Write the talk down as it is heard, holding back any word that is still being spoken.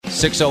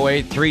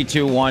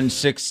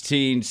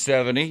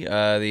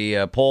608-321-1670.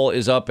 The poll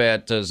is up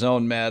at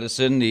Zone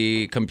Madison.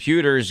 The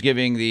computer's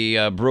giving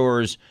the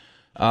Brewers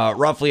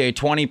roughly a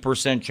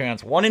 20%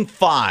 chance, 1 in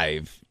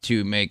 5,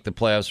 to make the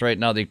playoffs. Right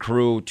now, the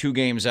Crew 2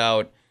 games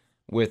out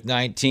with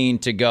 19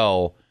 to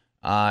go.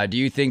 Do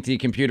you think the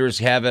computers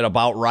have it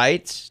about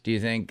right? Do you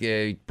think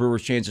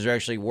Brewers' chances are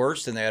actually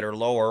worse than that, or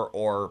lower,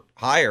 or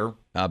higher?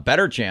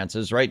 Better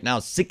chances. Right now,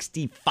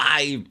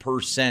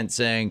 65%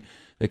 saying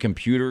the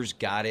computers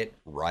got it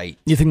right.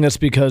 You think that's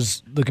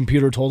because the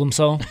computer told them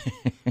so?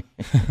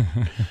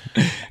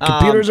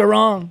 Computers are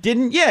wrong.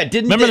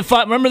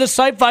 Remember the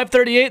site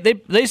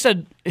 538? They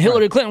said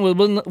Hillary Clinton would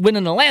win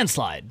in a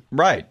landslide.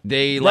 Right.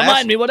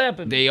 Remind me what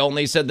happened. They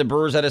only said the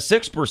Brewers had a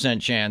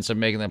 6% chance of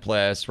making the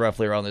playoffs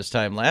roughly around this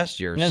time last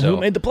year. And who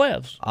made the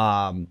playoffs?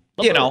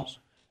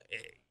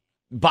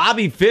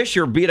 Bobby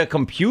Fischer beat a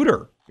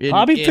computer.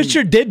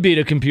 Fischer did beat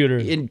a computer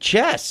in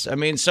chess. I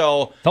mean,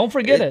 so don't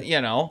forget it.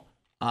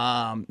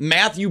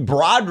 Matthew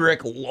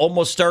Broderick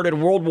almost started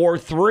World War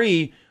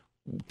III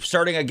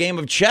starting a game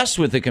of chess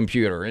with the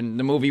computer in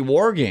the movie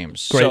War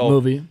Games. Great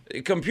movie.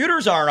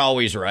 Computers aren't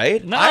always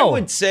right. No. I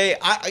would say,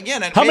 how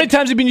many times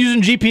have you been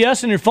using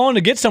GPS on your phone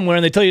to get somewhere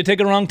and they tell you to take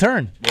a wrong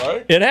turn?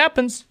 Right. It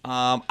happens.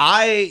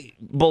 I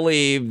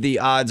believe the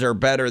odds are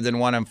better than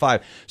 1 in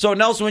 5. So,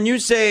 Nelson, when you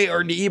say,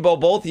 or Ebo,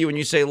 both of you, when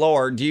you say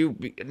lower, do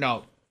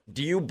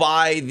you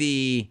buy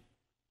the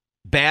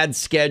bad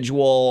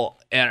schedule,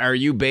 and are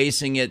you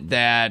basing it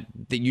that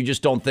you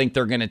just don't think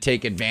they're going to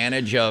take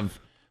advantage of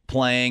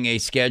playing a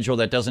schedule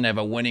that doesn't have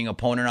a winning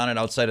opponent on it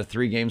outside of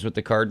 3 games with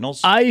the Cardinals?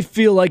 I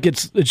feel like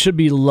it should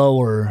be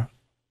lower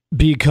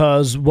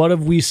because what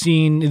have we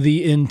seen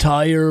the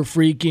entire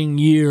freaking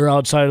year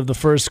outside of the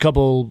first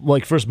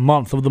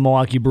month of the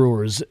Milwaukee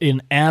Brewers?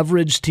 An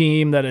average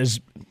team that is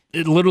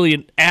literally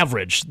an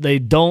average. They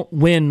don't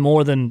win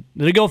more than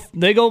they go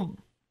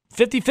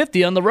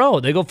 50-50 on the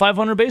road. They go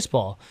 500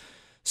 baseball.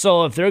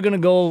 So if they're going to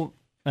go,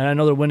 and I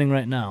know they're winning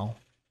right now,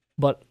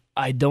 but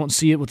I don't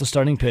see it with the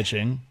starting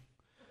pitching.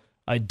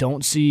 I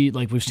don't see,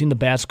 we've seen the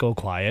bats go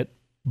quiet,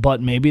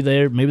 but maybe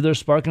they're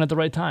sparking at the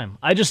right time.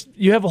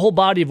 You have a whole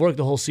body of work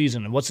the whole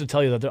season, and what's to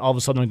tell you that all of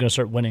a sudden they're going to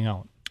start winning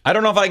out? I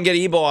don't know if I can get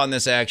Ebo on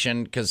this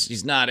action because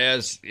he's not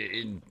as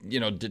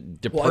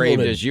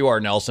depraved as you are,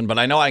 Nelson, but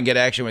I know I can get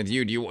action with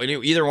you.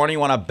 Either one of you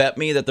want to bet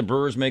me that the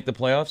Brewers make the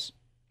playoffs?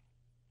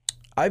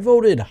 I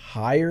voted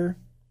higher.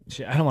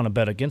 I don't want to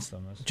bet against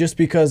them. Just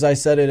because I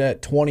set it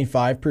at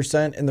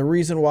 25%. And the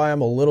reason why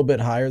I'm a little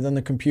bit higher than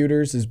the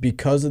computers is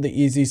because of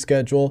the easy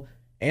schedule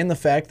and the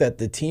fact that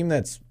the team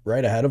that's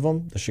right ahead of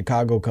them, the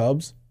Chicago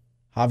Cubs,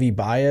 Javi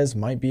Baez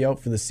might be out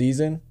for the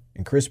season,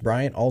 and Chris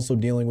Bryant also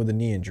dealing with a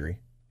knee injury.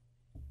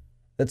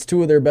 That's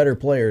 2 of their better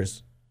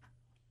players.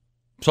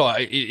 So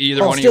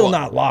either one of you... Still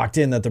not locked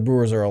in that the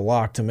Brewers are a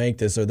lock to make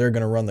this or they're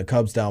going to run the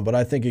Cubs down, but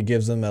I think it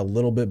gives them a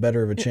little bit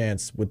better of a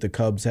chance with the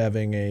Cubs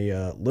having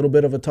a little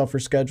bit of a tougher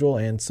schedule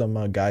and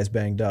some guys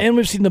banged up. And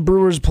we've seen the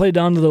Brewers play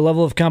down to the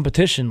level of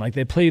competition. Like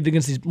they played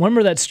against these...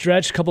 Remember that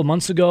stretch a couple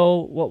months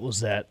ago? What was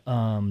that?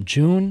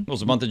 June? It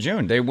was the month of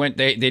June.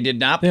 They did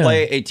not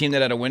play a team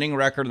that had a winning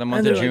record in the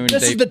month of June.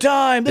 This is the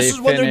time. This is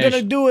when they're going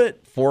to do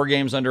it. 4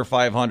 games under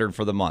 500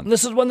 for the month.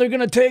 This is when they're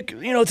going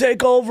to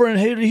take over and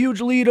hit a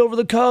huge lead over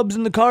the Cubs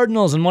and the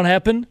Cardinals. And what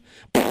happened?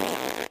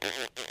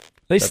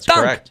 That's stunk.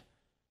 Correct.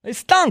 They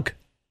stunk.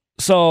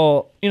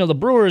 So, the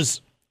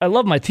Brewers, I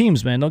love my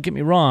teams, man. Don't get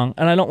me wrong.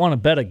 And I don't want to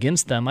bet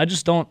against them. I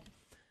just don't.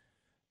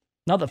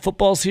 Now that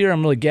football's here,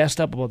 I'm really gassed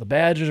up about the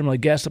Badgers. I'm really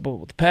gassed up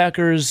about the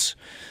Packers.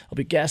 I'll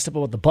be gassed up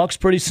about the Bucks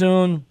pretty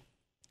soon.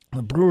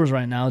 The Brewers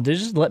right now, they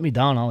just let me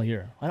down all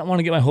year. I don't want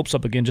to get my hopes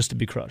up again just to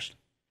be crushed.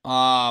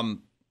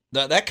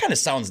 That kind of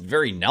sounds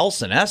very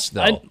Nelson-esque,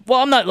 though.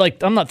 I'm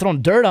not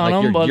throwing dirt on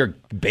them, but you're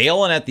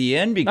bailing at the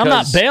end because I'm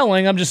not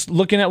bailing. I'm just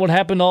looking at what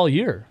happened all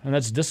year, and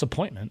that's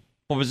disappointment.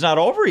 Well, it's not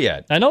over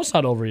yet. I know it's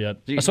not over yet.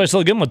 So I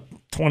still give them a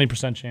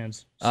 20%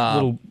 chance, a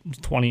little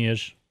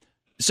 20-ish.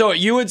 So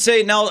you would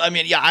say and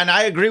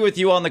I agree with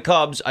you on the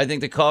Cubs. I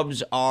think the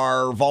Cubs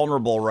are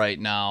vulnerable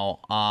right now.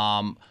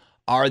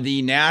 Are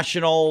the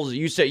Nationals?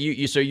 You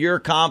say so you're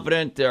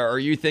confident, or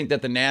you think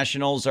that the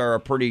Nationals are a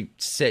pretty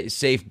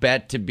safe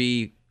bet to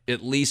be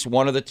at least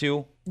one of the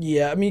 2?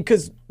 Yeah,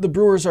 because the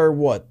Brewers are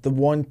the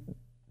one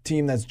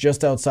team that's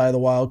just outside the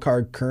wild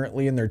card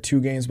currently, and they're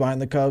 2 games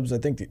behind the Cubs. I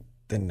think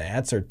the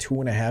Nats are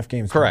 2.5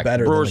 games Correct.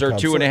 better. Brewers than the are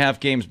Cubs. 2.5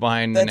 games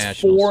behind the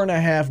Nationals.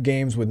 That's 4.5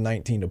 games with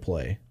 19 to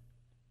play.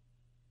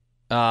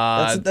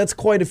 That's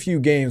quite a few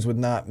games with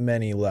not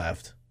many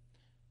left.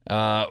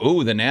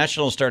 The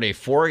Nationals start a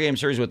 4-game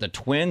series with the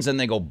Twins, and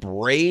they go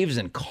Braves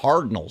and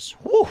Cardinals.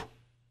 Whew.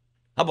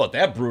 How about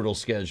that brutal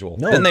schedule?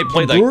 No, then they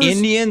play the Brewers,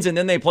 Indians, and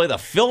then they play the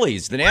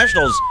Phillies. The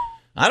Nationals,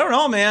 I don't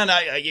know, man.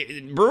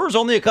 Brewers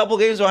only a couple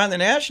games behind the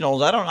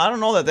Nationals. I don't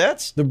know that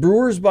that's... The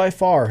Brewers by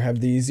far have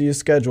the easiest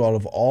schedule out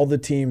of all the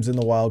teams in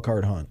the wild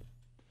card hunt.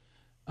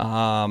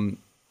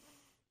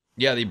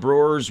 The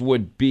Brewers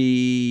would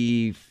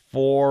be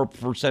 4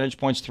 percentage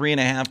points,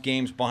 3.5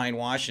 games behind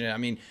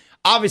Washington.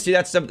 obviously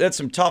that's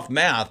some tough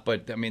math,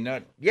 but I mean,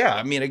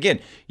 again,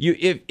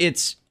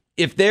 if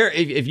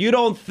you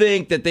don't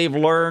think that they've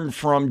learned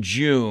from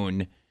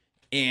June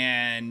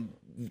and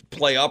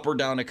play up or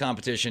down to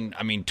competition,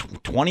 I mean,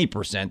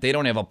 20%, they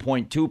don't have a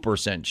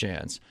 0.2%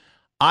 chance.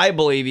 I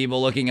believe, even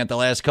looking at the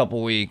last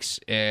couple weeks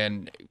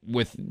and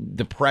with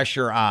the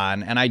pressure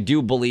on, and I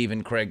do believe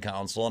in Craig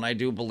Counsell, and I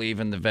do believe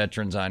in the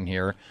veterans on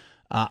here.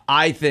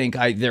 I think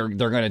they're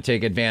going to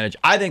take advantage.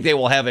 I think they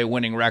will have a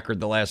winning record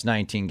the last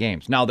 19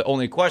 games. Now, the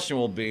only question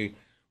will be,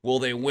 will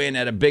they win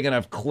at a big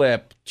enough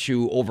clip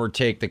to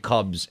overtake the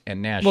Cubs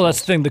and Nationals? Well,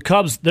 that's the thing. The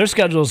Cubs, their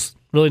schedule's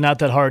really not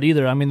that hard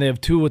either. I mean, they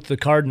have 2 with the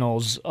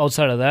Cardinals.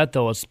 Outside of that,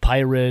 though, it's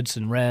Pirates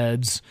and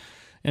Reds.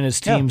 And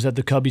his teams that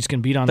the Cubbies can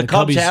beat on. The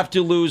Cubs have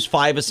to lose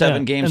 5 of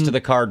 7 games to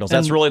the Cardinals.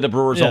 That's really the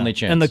Brewers' only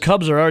chance. And the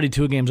Cubs are already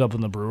 2 games up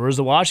on the Brewers.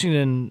 The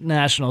Washington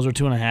Nationals are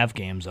 2.5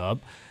 games up.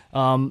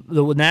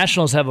 The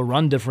Nationals have a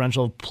run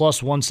differential of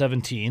plus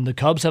 117. The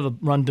Cubs have a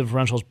run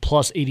differential of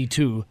plus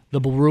 82.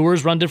 The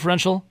Brewers' run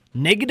differential,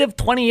 negative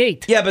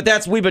 28. Yeah, but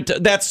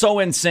that's so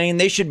insane.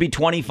 They should be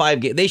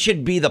 25. They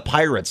should be the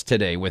Pirates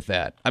today with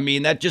that. I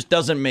mean, that just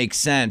doesn't make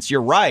sense.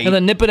 You're right. And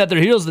then nipping at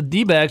their heels, the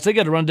D-backs, they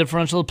got a run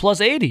differential of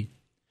plus 80.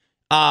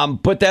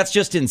 But that's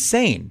just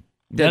insane.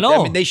 I know.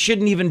 I mean, they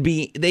shouldn't even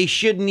be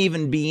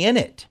in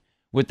it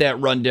with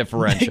that run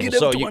differential. Negative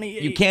so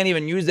 28. you can't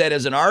even use that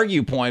as an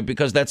argue point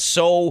because that's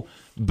so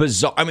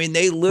bizarre. I mean,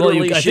 they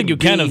literally I think you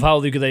can be, of how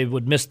they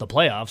would miss the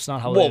playoffs,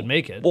 not how they would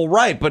make it. Well,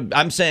 right, but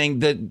I'm saying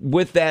that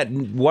with that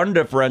run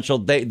differential,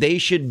 they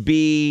should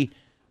be.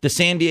 The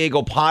San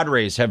Diego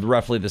Padres have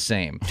roughly the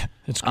same.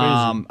 It's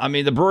crazy. I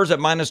mean, the Brewers at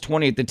minus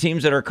 28. The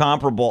teams that are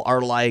comparable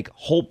are like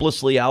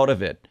hopelessly out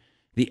of it.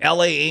 The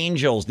LA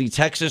Angels, the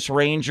Texas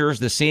Rangers,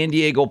 the San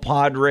Diego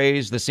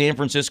Padres, the San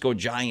Francisco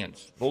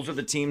Giants. Those are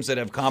the teams that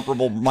have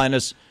comparable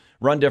minus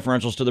run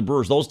differentials to the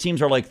Brewers. Those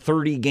teams are like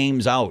 30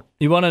 games out.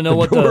 You want to know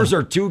what the Brewers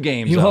are 2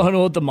 games out. You want to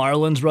know what the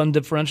Marlins run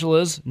differential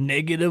is?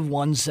 Negative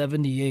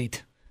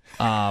 178.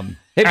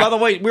 Hey, by the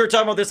way, we were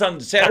talking about this on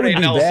Saturday, That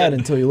would be Nelson. bad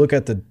until you look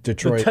at the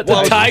Detroit.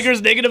 The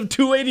Tigers, negative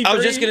 283. I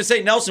was just going to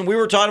say, Nelson, we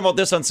were talking about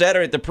this on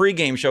Saturday at the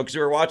pregame show because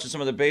we were watching some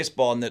of the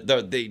baseball, and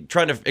they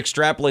trying to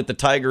extrapolate the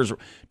Tigers.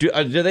 Do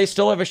they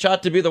still have a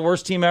shot to be the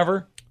worst team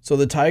ever? So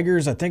the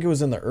Tigers, I think it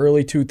was in the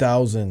early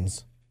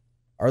 2000s,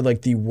 are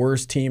like the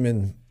worst team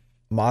in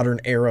modern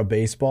era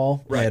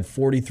baseball. Right. They had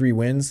 43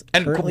 wins.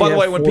 And Currently by the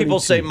way, have when people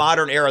 42. say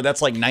modern era,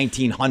 that's like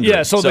 1900.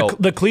 Yeah, so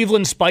the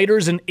Cleveland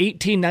Spiders in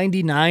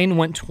 1899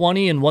 went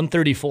 20 and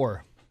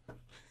 134.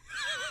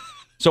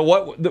 So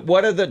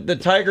what are the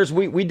Tigers?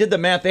 We did the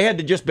math. They had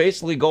to just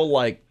basically go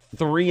like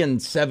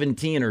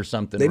 3-17 or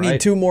something. They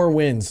need 2 more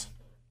wins.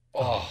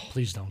 Oh,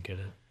 please don't get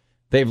it.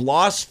 They've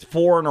lost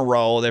 4 in a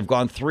row. They've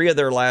gone 3 of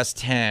their last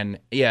 10.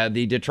 Yeah,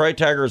 the Detroit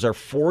Tigers are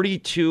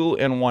 42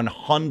 and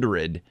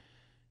 100.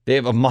 They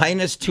have a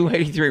minus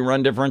 283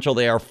 run differential.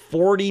 They are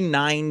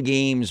 49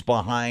 games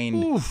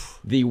behind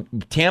the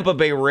Tampa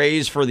Bay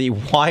Rays for the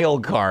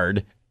wild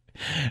card.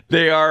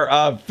 They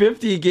are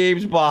 50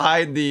 games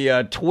behind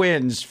the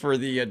Twins for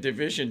the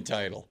division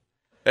title.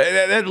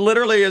 That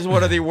literally is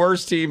one of the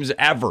worst teams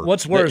ever.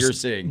 What's worse, you're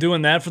seeing?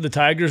 Doing that for the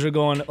Tigers or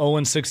going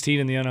 0-16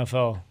 in the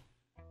NFL?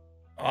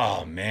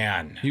 Oh,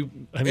 man.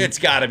 It's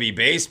got to be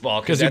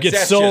baseball. Because you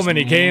get so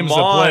many games to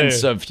play.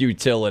 Months of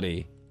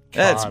futility.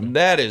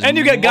 That is and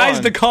you got guys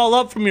to call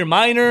up from your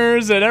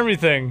minors and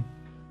everything.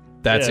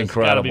 That's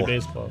incredible.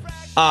 It's gotta be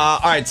baseball. All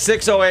right,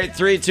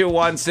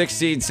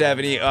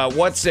 608-321-1670.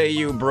 What say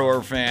you,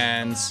 Brewer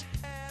fans?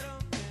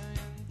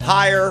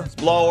 Higher,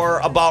 lower,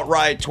 about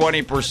right,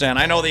 20%.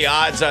 I know the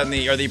odds on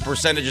the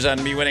percentages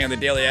on me winning on the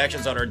daily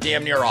action zone are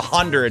damn near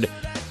 100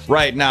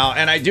 right now.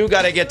 And I do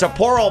got to get to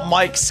poor old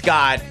Mike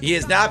Scott. He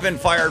has not been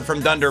fired from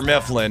Dunder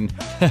Mifflin.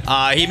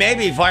 He may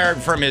be fired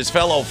from his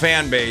fellow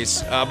fan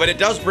base, but it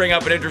does bring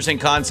up an interesting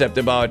concept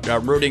about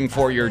rooting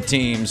for your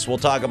teams. We'll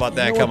talk about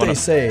that coming up. What they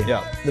say,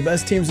 yeah. The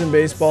best teams in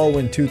baseball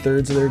win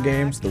 2/3 of their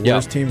games. The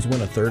worst teams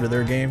win 1/3 of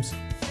their games.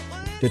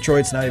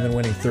 Detroit's not even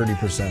winning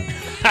 30%.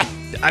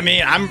 I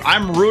mean,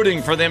 I'm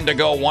rooting for them to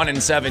go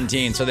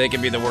 1-17 so they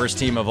can be the worst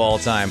team of all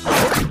time.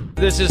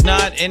 This is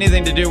not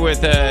anything to do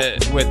with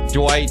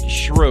Dwight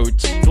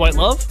Schrute. Dwight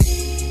Love?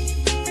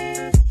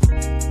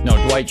 No,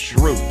 Dwight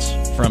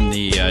Schrute from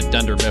the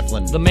Dunder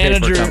Mifflin the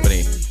manager paper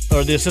company.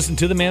 Or the assistant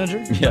to the manager?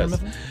 Yes.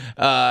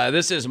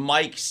 This is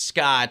Mike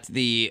Scott,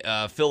 the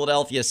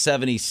Philadelphia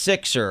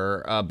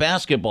 76er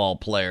basketball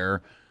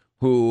player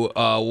who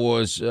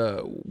was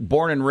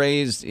born and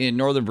raised in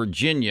Northern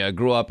Virginia,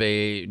 grew up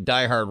a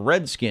diehard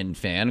Redskin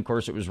fan. Of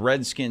course, it was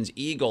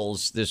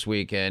Redskins-Eagles this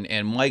weekend,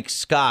 and Mike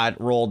Scott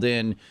rolled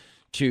in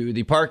to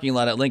the parking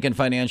lot at Lincoln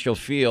Financial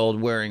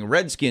Field wearing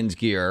Redskins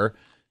gear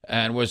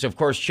and was, of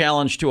course,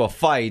 challenged to a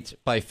fight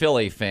by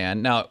Philly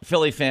fan. Now,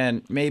 Philly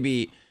fan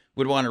maybe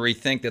would want to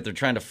rethink that they're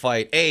trying to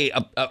fight, A,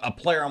 a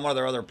player on one of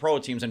their other pro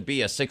teams, and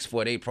B, a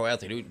 6'8" pro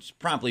athlete who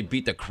promptly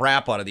beat the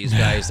crap out of these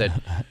guys that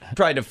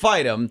tried to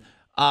fight him.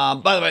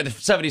 By the way, the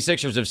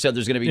 76ers have said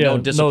there's going to be no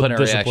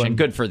disciplinary action.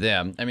 Good for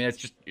them. I mean,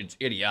 it's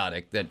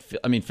idiotic.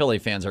 Philly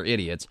fans are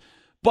idiots.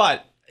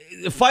 But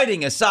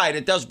fighting aside,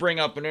 it does bring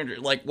up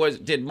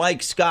should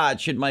Mike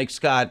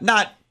Scott,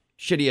 not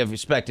should he have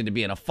expected to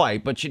be in a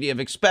fight, but should he have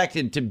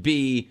expected to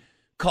be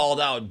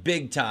called out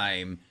big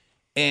time?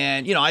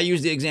 And, I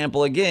use the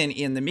example again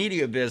in the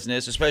media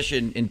business, especially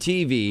in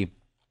TV.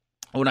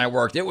 When I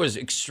worked, it was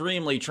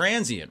extremely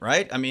transient,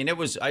 right? I mean,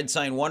 I'd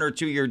sign 1 or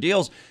 2 year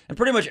deals, and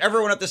pretty much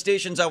everyone at the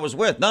stations I was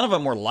with, none of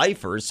them were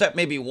lifers, except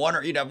maybe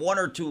you'd have 1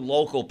 or 2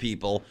 local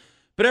people,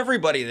 but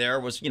everybody there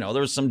was, there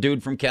was some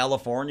dude from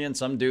California and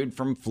some dude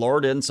from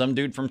Florida and some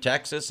dude from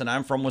Texas, and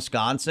I'm from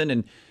Wisconsin,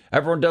 and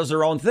everyone does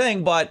their own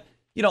thing. But,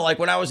 like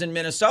when I was in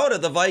Minnesota,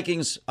 the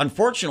Vikings,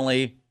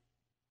 unfortunately,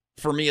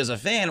 for me as a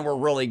fan, were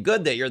really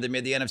good that year. They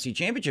made the NFC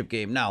Championship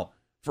game. Now,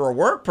 for a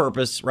work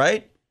purpose,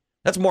 right?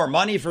 That's more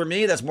money for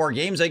me. That's more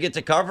games I get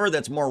to cover.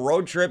 That's more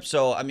road trips.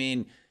 So,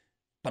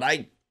 but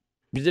I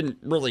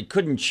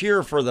couldn't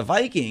cheer for the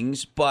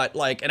Vikings. But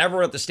and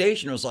everyone at the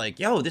station was like,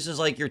 yo, this is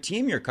like your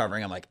team you're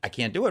covering. I'm like, I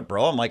can't do it,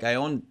 bro. I'm like,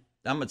 I'm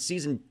a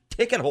season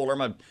ticket holder.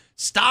 I'm a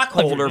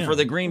stockholder for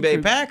the Green Bay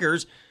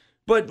Packers.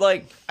 But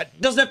it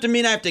doesn't have to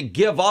mean I have to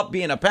give up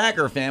being a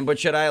Packer fan. But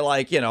should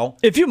I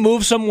If you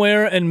move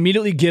somewhere and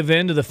immediately give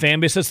in to the fan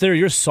base that's there,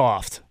 you're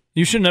soft.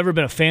 You should have never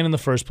been a fan in the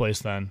first place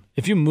then.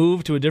 If you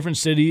move to a different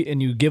city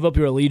and you give up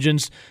your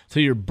allegiance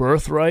to your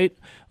birthright,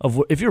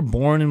 if you're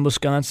born in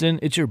Wisconsin,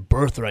 it's your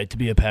birthright to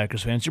be a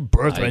Packers fan. It's your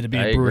birthright to be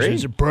a Brewers fan.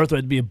 It's your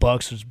birthright to be a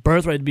Bucks. It's your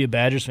birthright to be a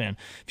Badgers fan.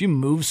 If you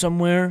move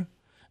somewhere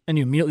and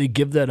you immediately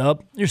give that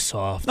up, you're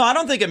soft. No, I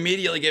don't think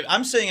immediately give.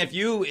 I'm saying if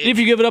you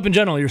give it up in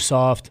general, you're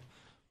soft.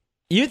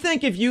 You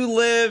think if you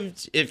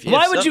lived,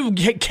 why would you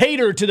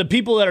cater to the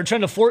people that are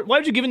trying to why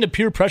would you give in to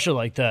peer pressure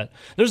like that?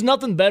 There's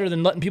nothing better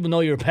than letting people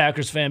know you're a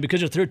Packers fan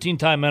because you're a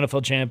 13-time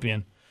NFL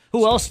champion.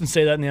 Who else can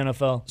say that in the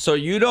NFL? So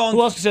you don't.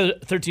 Who else can say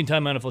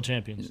 13-time NFL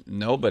champions?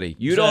 Nobody.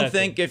 You don't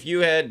think if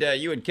you had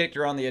kicked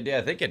around the idea?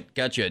 I think it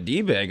got you a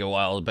D-bag a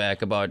while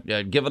back about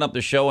giving up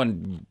the show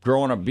and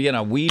growing up being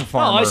a weed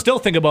farmer. Oh, I still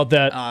think about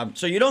that.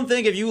 So you don't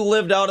think if you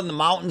lived out in the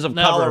mountains of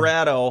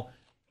Colorado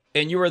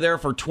and you were there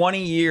for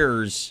 20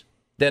 years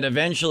that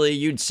eventually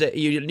you'd say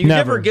you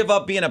never give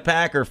up being a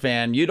Packer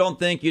fan? You don't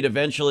think you'd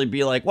eventually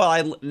be like, well,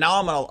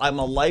 I'm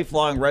a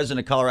lifelong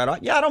resident of Colorado.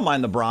 Yeah, I don't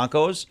mind the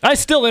Broncos. I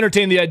still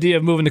entertain the idea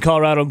of moving to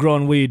Colorado and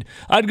growing weed.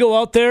 I'd go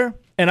out there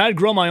and I'd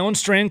grow my own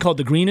strain called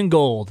the Green and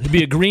Gold. It'd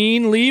be a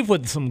green leaf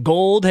with some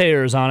gold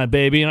hairs on it,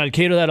 baby, and I'd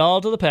cater that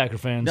all to the Packer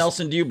fans.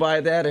 Nelson, do you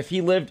buy that? If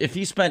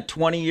he spent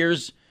 20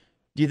 years,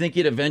 do you think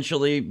he'd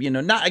eventually,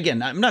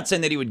 I'm not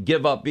saying that he would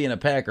give up being a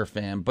Packer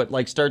fan, but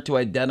start to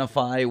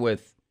identify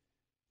with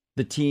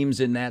the teams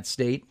in that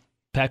state?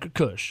 Packer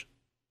Kush.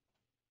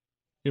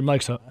 Your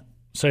mic's up.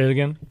 Say it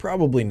again.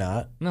 Probably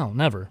not. No,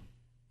 never.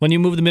 When you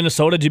moved to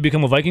Minnesota, did you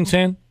become a Vikings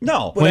fan?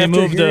 No. But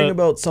after hearing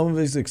about some of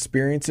his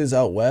experiences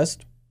out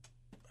west,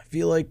 I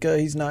feel like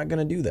he's not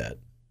going to do that.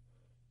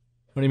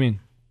 What do you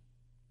mean?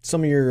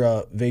 Some of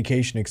your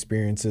vacation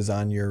experiences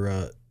on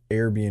your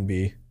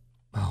Airbnb.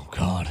 Oh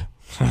God,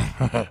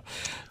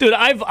 dude!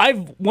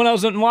 I've when I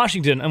was in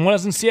Washington and when I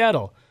was in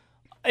Seattle.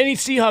 Any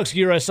Seahawks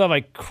gear I saw, I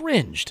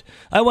cringed.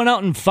 I went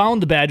out and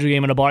found the Badger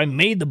game in a bar. I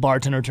made the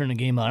bartender turn the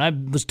game on. I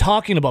was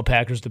talking about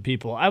Packers to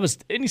people.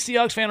 Any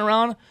Seahawks fan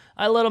around,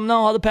 I let them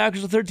know how the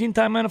Packers are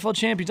 13-time NFL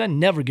champions. I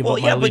never give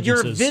up my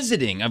allegiances. But you're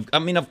visiting. Of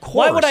course.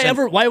 Why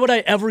would I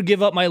ever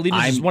give up my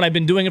allegiances when I've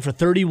been doing it for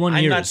 31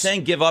 years? I'm not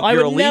saying give up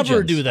your allegiance. I would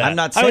never do that. I'm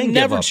not saying I would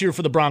never cheer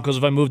for the Broncos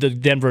if I moved to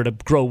Denver to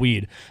grow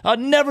weed. I'd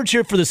never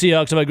cheer for the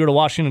Seahawks if I go to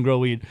Washington and grow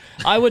weed.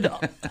 I would.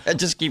 I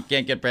just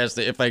can't get past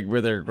it if I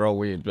were there to grow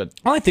weed. But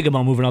I think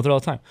about moving out there all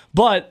the time.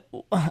 But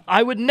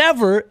I would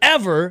never,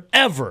 ever,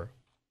 ever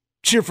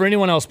cheer for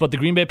anyone else but the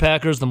Green Bay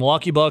Packers, the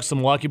Milwaukee Bucks, the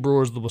Milwaukee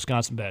Brewers, the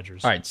Wisconsin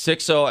Badgers. All right,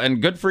 6-0, and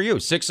good for you.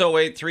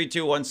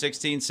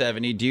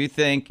 608-321-1670. Do you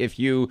think if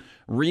you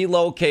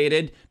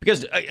relocated,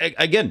 because,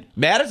 again,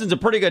 Madison's a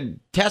pretty good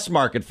test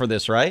market for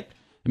this, right?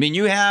 I mean,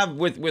 you have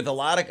with a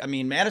lot of,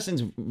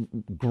 Madison's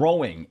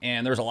growing,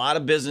 and there's a lot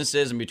of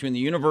businesses, and between the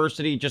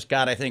university, just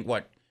got, I think,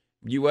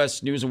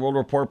 U.S. News and World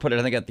Report put it,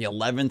 I think, at the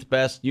 11th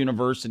best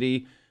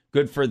university.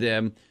 Good for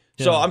them.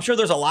 Yeah. So I'm sure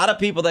there's a lot of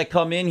people that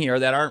come in here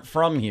that aren't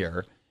from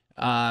here.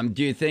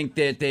 Do you think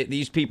that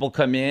these people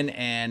come in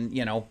and,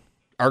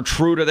 are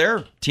true to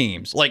their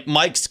teams? Like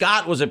Mike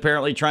Scott was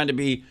apparently trying to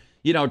be,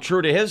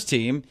 true to his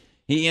team.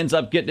 He ends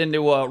up getting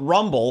into a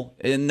rumble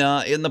in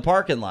the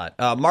parking lot.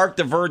 Mark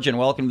the Virgin,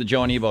 welcome to the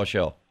Joe and Ebo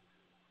Show.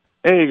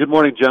 Hey, good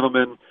morning,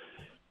 gentlemen.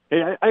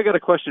 Hey, I got a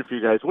question for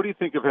you guys. What do you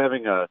think of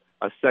having a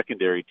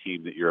secondary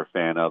team that you're a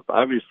fan of?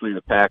 Obviously,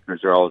 the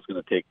Packers are always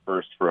going to take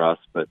first for us,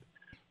 but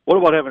what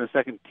about having a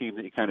second team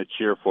that you kind of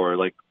cheer for?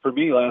 Like, for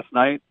me last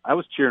night, I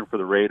was cheering for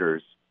the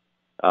Raiders.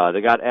 They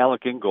got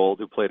Alec Ingold,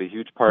 who played a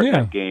huge part in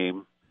that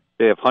game.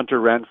 They have Hunter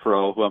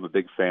Renfrow, who I'm a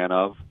big fan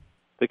of.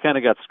 They kind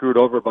of got screwed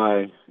over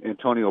by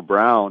Antonio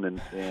Brown, and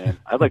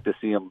I'd like to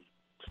see them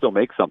still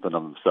make something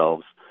of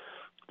themselves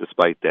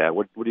despite that.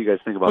 What do you guys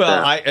think about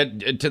that?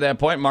 Well, to that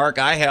point, Mark,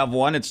 I have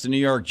one. It's the New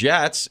York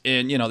Jets,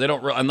 and, they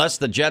don't unless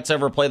the Jets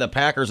ever play the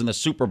Packers in the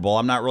Super Bowl,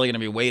 I'm not really going to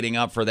be waiting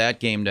up for that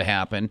game to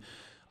happen.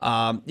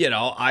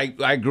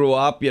 I grew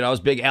up, I was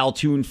a big Al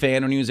Toon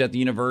fan when he was at the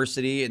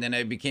university, and then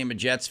I became a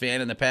Jets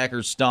fan, and the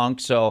Packers stunk.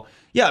 So,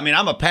 yeah, I mean,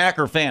 I'm a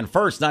Packer fan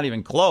first, not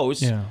even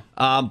close. Yeah.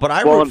 But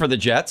I root for the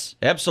Jets.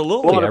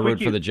 Absolutely, I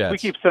root for the Jets. We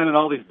keep sending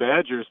all these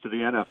Badgers to the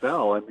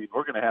NFL. I mean,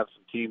 we're going to have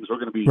some teams we're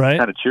going to be Right.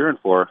 kind of cheering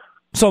for.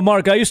 So,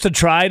 Mark, I used to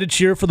try to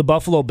cheer for the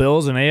Buffalo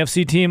Bills, an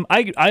AFC team.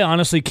 I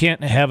honestly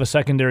can't have a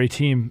secondary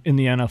team in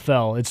the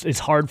NFL. It's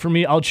hard for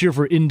me. I'll cheer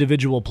for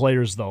individual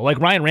players, though. Like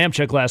Ryan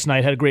Ramczyk last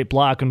night had a great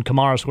block, and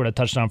Kamara scored a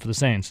touchdown for the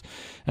Saints.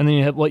 And then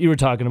you have what you were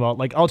talking about.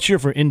 Like, I'll cheer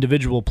for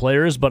individual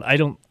players, but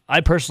I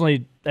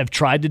personally have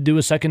tried to do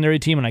a secondary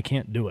team, and I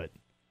can't do it.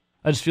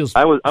 I just feels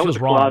I was feels a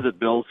wrong.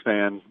 closet Bills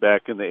fan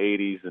back in the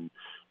 80s, and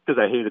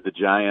because I hated the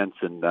Giants,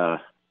 and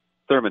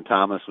Thurman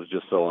Thomas was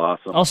just so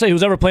awesome. I'll say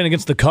who's ever playing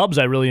against the Cubs,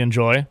 I really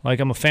enjoy.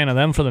 Like, I'm a fan of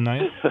them for the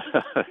night.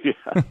 Yeah.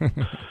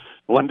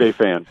 One-day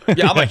fan.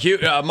 Yeah, I'm a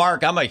huge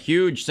Mark. I'm a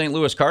huge St.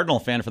 Louis Cardinal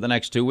fan for the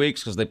next 2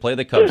 weeks because they play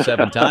the Cubs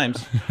 7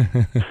 times.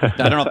 I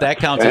don't know if that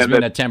counts as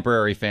being a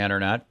temporary fan or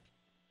not.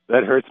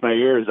 That hurts my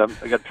ears. I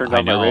got to turn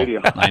down my radio.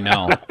 I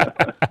know.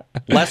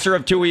 Lesser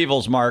of two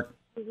evils, Mark.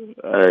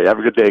 All right, have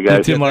a good day,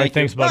 guys. You too, Mark. Thank you.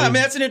 Thanks, buddy. Well, I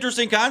mean, that's an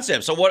interesting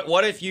concept. So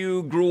what if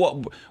you grew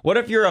up? What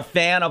if you're a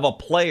fan of a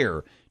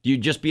player? Do you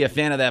just be a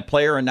fan of that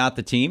player and not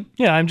the team?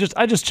 Yeah, I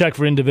just check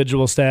for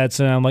individual stats,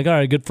 and I'm like, all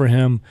right, good for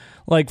him.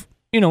 Like,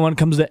 when it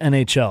comes to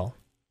NHL,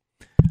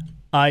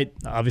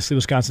 obviously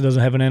Wisconsin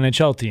doesn't have an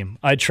NHL team.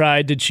 I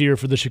tried to cheer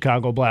for the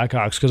Chicago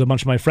Blackhawks because a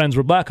bunch of my friends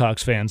were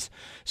Blackhawks fans,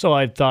 so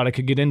I thought I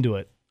could get into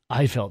it.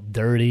 I felt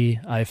dirty.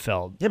 I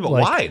felt but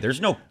like, why? There's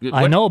no.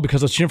 I know,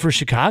 because I was cheering for a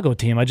Chicago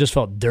team. I just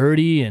felt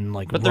dirty and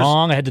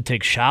wrong. I had to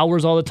take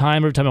showers all the time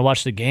every time I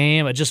watched the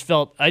game. I just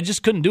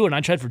couldn't do it. And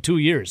I tried for 2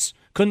 years.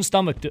 Couldn't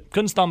stomach it.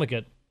 Couldn't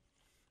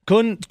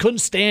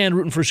stand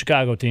rooting for a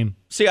Chicago team.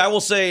 See, I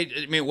will say,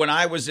 I mean, when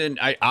I was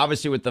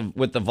obviously with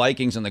the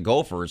Vikings and the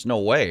Gophers, no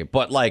way.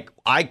 But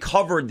I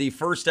covered the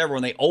first ever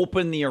when they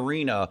opened the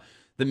arena,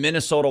 the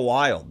Minnesota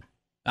Wild.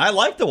 I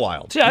like the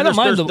Wild. See, I don't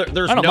mind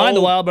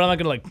the Wild, but I'm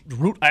not going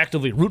to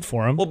actively root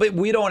for them. Well, but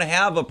we don't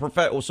have a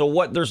professional. So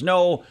what? There's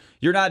no.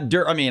 You're not.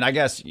 I mean, I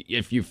guess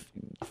if you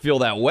feel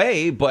that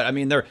way, but I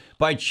mean,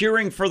 by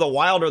cheering for the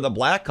Wild or the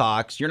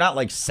Blackhawks, you're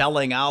not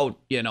selling out.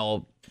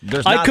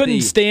 I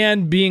couldn't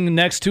stand being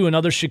next to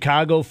another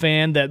Chicago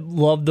fan that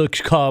loved the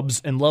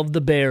Cubs and loved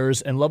the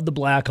Bears and loved the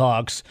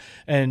Blackhawks.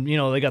 And,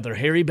 they got their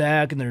hairy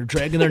back and they're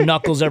dragging their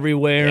knuckles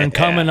everywhere and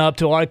coming up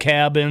to our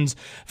cabins,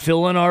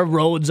 filling our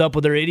roads up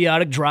with their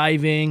idiotic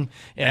driving.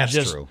 And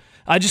That's true.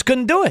 I just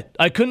couldn't do it.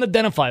 I couldn't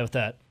identify with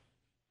that.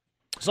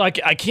 So I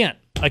can't.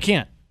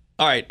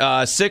 All right,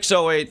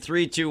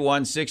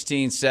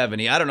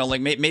 608-321-1670. I don't know,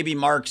 maybe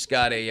Mark's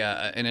got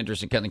an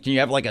interesting kind of. Can you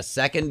have a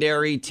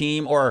secondary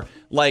team, or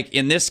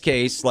in this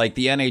case, the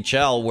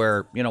NHL,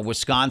 where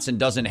Wisconsin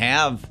doesn't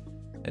have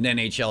an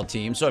NHL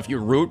team. So if you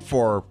root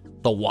for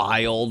the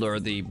Wild or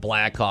the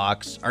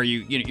Blackhawks, are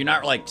you're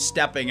not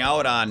stepping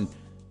out on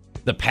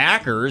the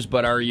Packers,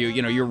 but are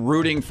you're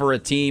rooting for a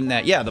team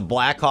that the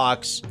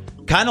Blackhawks.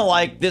 Kind of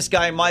like this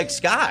guy, Mike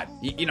Scott.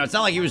 It's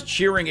not like he was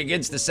cheering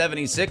against the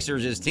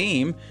 76ers, his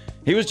team.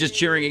 He was just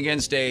cheering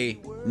against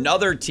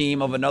another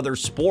team of another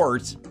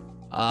sport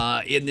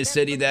in the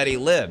city that he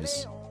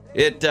lives.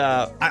 I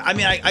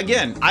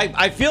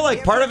feel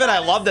like part of it, I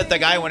love that the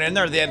guy went in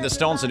there. They had the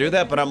stones to do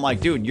that, but I'm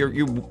like, dude,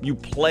 you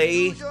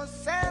play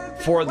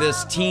for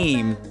this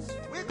team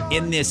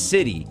in this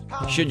city.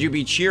 Should you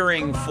be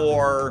cheering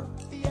for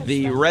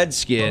the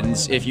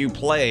Redskins if you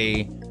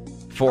play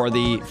for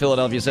the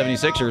Philadelphia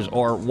 76ers,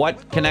 or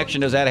what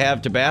connection does that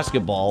have to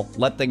basketball?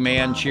 Let the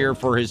man cheer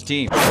for his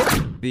team.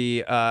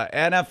 The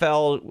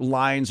NFL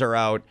lines are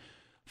out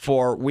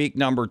for week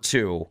number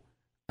 2.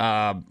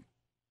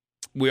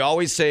 We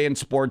always say in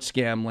sports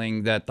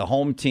gambling that the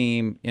home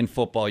team in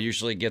football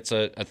usually gets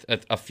a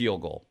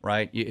field goal,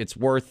 right? It's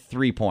worth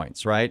 3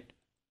 points, right?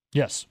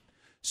 Yes.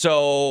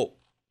 So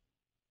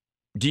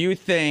do you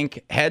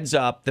think, heads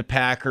up, the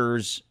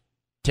Packers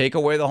take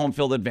away the home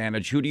field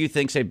advantage? Who do you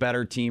think's a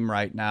better team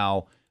right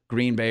now,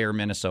 Green Bay or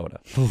Minnesota?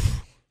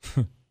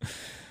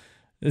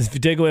 If you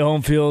take away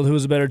home field,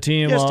 who's a better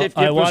team? Just if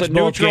I watched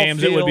both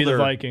games. It would be the or,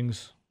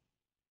 Vikings.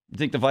 You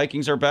think the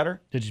Vikings are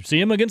better? Did you see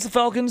them against the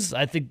Falcons?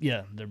 I think,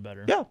 they're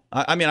better. Yeah,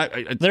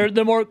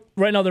 They're more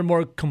right now. They're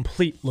more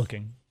complete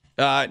looking.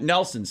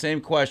 Nelson,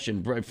 same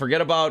question.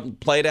 Forget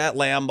about played at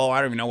Lambeau. I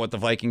don't even know what the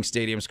Viking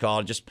Stadium's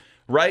called. Just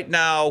right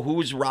now,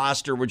 whose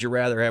roster would you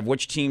rather have?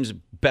 Which team's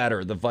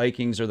better, the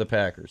Vikings or the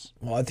Packers?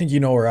 Well, I think you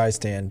know where I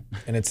stand,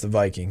 and it's the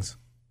Vikings.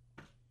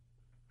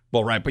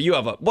 Well, right, but you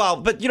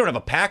don't have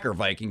a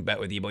Packer-Viking bet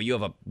with you, but you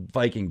have a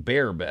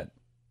Viking-Bear bet.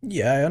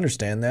 Yeah, I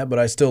understand that, but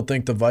I still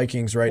think the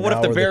Vikings now. What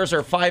if the Bears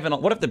are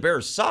 5-0? What if the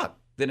Bears suck?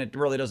 Then it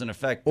really doesn't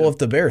affect them. Well, if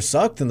the Bears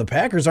suck, then the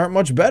Packers aren't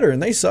much better,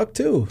 and they suck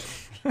too.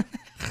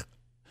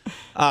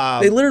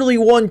 They literally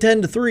won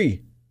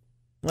 10-3.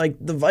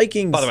 The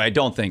Vikings. By the way, I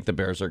don't think the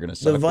Bears are going to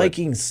suck. The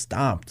Vikings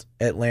stomped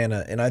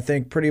Atlanta, and I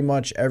think pretty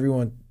much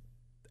everyone,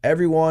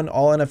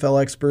 all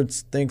NFL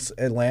experts thinks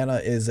Atlanta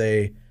is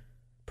a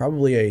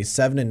probably a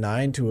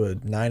 7-9 to a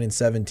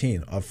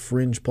 9-17, a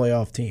fringe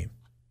playoff team.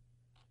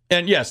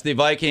 And yes, the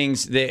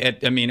Vikings,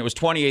 it was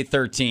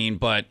 28-13,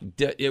 but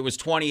it was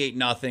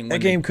 28-0. That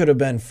game could have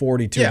been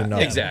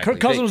 42-0. Exactly. Kirk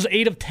Cousins was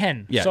 8 of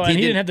 10, so he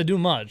didn't have to do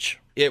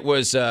much. It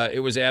was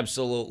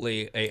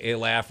absolutely a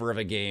laugher of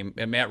a game.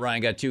 And Matt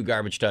Ryan got 2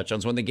 garbage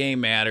touchdowns. When the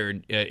game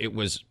mattered, it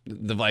was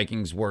the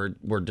Vikings were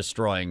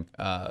destroying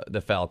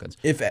the Falcons.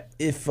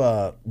 If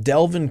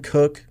Dalvin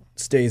Cook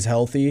stays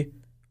healthy,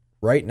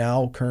 right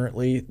now,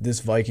 currently,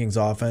 this Vikings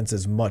offense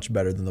is much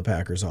better than the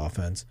Packers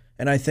offense.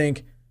 And I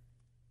think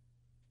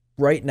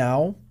right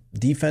now,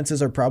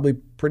 defenses are probably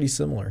pretty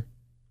similar.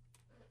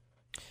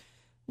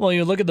 Well,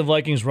 you look at the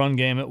Vikings run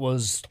game, it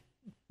was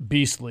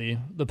beastly.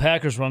 The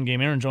Packers run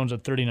game, Aaron Jones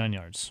had 39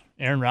 yards.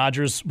 Aaron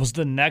Rodgers was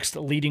the next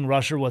leading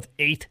rusher with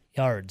 8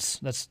 yards.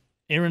 That's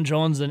Aaron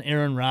Jones and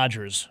Aaron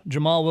Rodgers.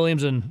 Jamal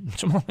Williams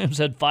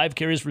had 5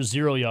 carries for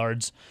 0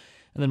 yards.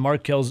 And then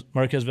Marquez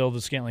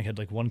Valdes-Scantling had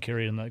like 1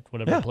 carry in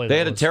whatever play. They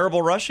had a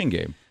terrible rushing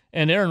game.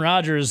 And Aaron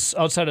Rodgers,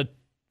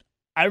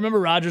 I remember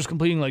Rodgers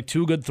completing like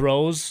 2 good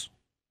throws.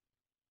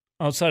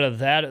 Outside of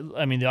that,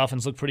 the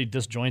offense looked pretty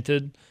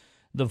disjointed.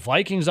 The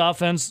Vikings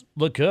offense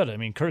looked good.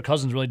 Kirk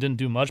Cousins really didn't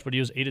do much, but he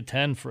was 8 of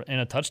 10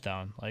 and a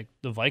touchdown. Like,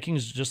 the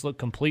Vikings just looked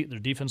complete. Their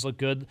defense looked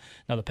good.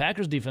 Now, the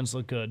Packers' defense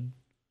looked good,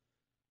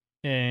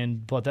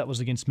 but that was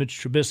against Mitch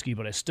Trubisky,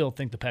 but I still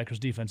think the Packers'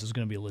 defense is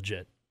going to be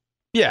legit.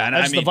 Yeah,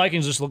 and the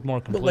Vikings just look more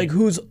complete. But like,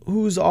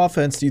 whose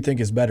offense do you think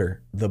is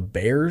better, the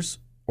Bears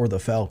or the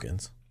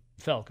Falcons?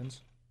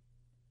 Falcons.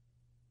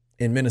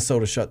 And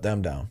Minnesota shut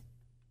them down.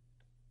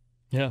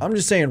 Yeah, I'm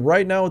just saying,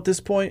 right now at this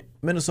point,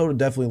 Minnesota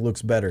definitely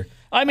looks better.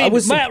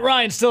 Matt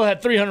Ryan still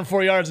had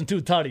 304 yards and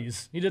 2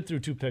 tutties. He did throw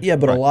 2 picks. Yeah,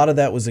 but a lot of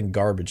that was in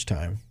garbage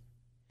time.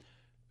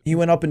 He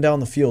went up and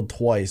down the field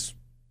twice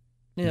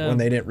when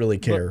they didn't really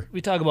care. But we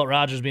talk about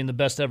Rodgers being the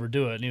best to ever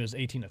do it, and he was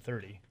 18 of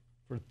 30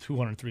 for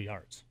 203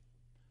 yards.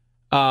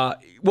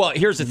 Well,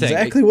 here's the thing.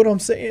 Exactly what I'm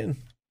saying.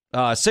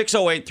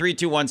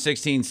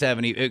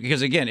 608-321-1670.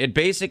 Because, again, it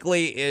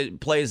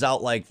plays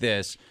out like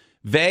this.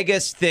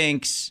 Vegas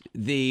thinks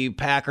the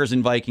Packers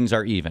and Vikings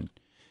are even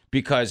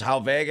because how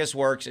Vegas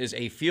works is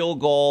a field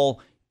goal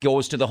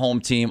goes to the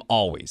home team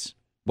always,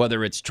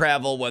 whether it's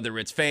travel, whether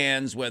it's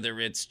fans, whether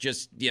it's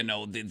just,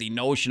 the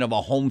notion of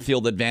a home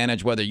field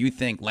advantage, whether you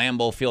think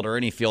Lambeau Field or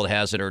any field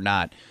has it or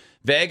not.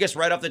 Vegas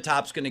right off the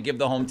top is going to give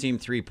the home team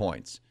 3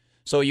 points.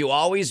 So you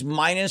always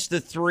minus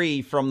the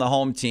 3 from the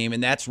home team,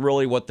 and that's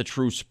really what the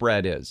true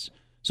spread is.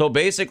 So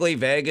basically,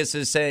 Vegas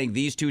is saying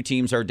these 2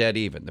 teams are dead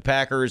even. The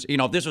Packers,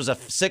 if this was a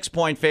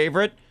 6-point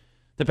favorite,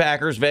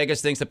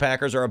 Vegas thinks the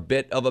Packers are a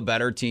bit of a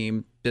better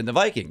team than the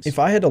Vikings. If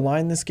I had to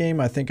line this game,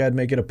 I think I'd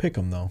make it a pick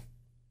 'em, though.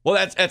 Well,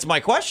 that's my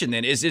question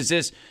then. Is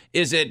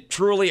it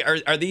truly,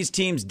 are these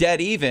teams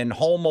dead even,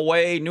 home,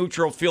 away,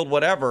 neutral field,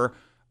 whatever?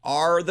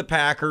 Are the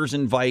Packers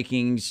and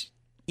Vikings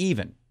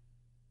even?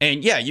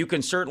 And yeah, you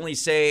can certainly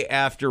say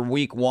after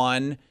week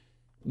 1,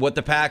 what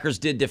the Packers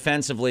did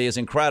defensively is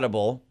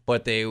incredible,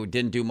 but they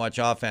didn't do much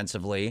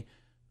offensively.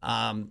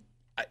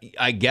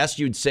 I guess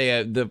you'd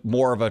say the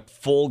more of a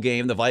full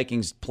game. The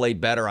Vikings played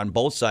better on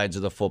both sides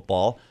of the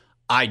football.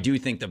 I do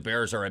think the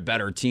Bears are a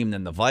better team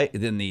than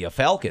the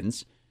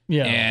Falcons.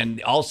 Yeah,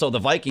 and also the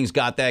Vikings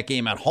got that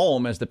game at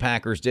home as the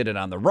Packers did it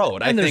on the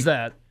road. And there's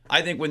that.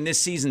 I think when this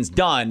season's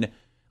done,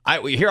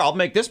 I'll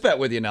make this bet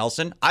with you,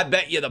 Nelson. I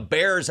bet you the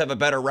Bears have a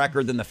better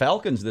record than the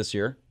Falcons this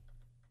year.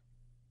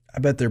 I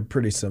bet they're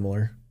pretty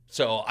similar.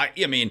 So, I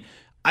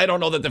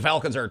don't know that the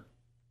Falcons are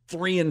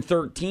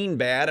 3-13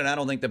 bad, and I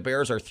don't think the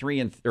Bears are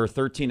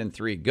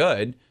 13-3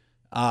 good.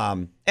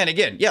 And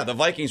again, yeah, the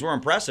Vikings were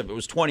impressive. It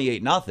was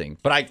 28-0.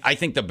 But I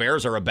think the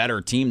Bears are a better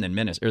team than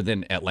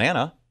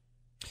Atlanta.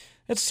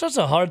 It's such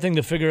a hard thing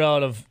to figure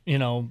out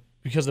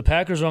because the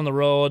Packers are on the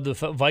road, the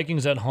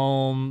Vikings at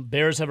home,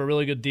 Bears have a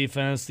really good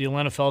defense, the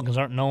Atlanta Falcons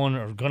aren't known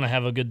or going to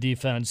have a good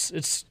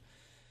defense.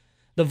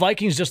 The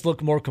Vikings just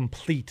look more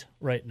complete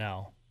right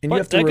now. And but you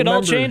have to that could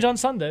all remember, change on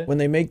Sunday. When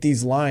they make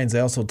these lines,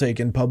 they also take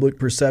in public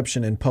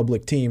perception and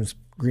public teams.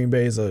 Green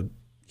Bay is a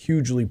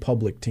hugely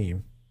public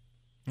team.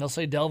 They'll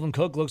say Dalvin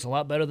Cook looks a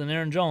lot better than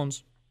Aaron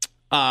Jones.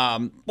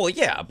 Well,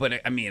 yeah, but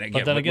again,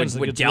 but then again,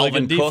 would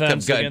Dalvin Cook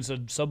have got against a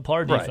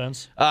subpar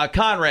defense? Right.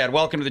 Conrad,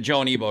 welcome to the Joe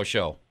and Ebo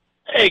Show.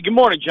 Hey, good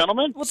morning,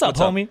 gentlemen. What's up,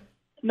 homie?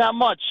 Not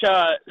much.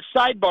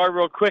 Sidebar,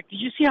 real quick. Did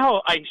you see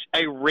how I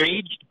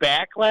raged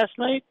back last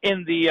night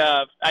in the?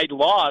 I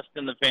lost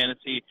in the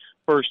fantasy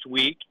first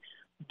week,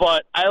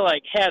 but I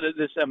had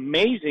this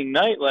amazing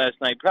night last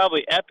night.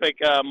 Probably epic,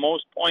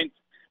 most points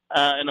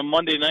in a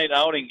Monday night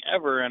outing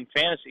ever in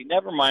fantasy.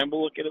 Never mind,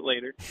 we'll look at it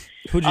later.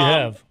 Who'd you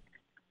have?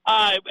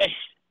 A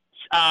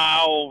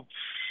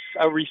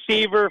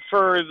receiver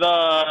for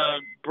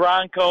the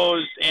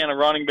Broncos and a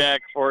running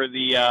back for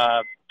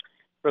the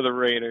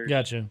Raiders.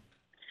 Gotcha.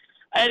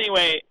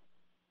 Anyway,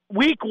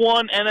 week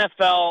 1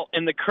 NFL,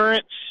 in the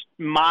current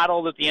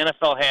model that the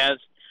NFL has,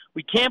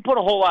 we can't put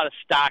a whole lot of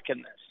stock in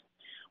this.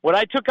 What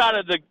I took out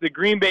of the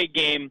Green Bay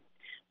game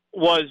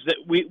was that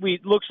we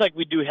looks like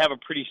we do have a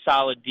pretty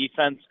solid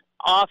defense.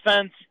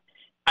 Offense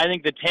I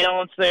think the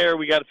talent's there.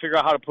 We got to figure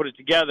out how to put it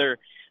together.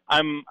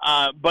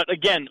 But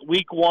again,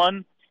 week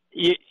one,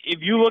 if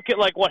you look at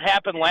like what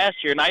happened last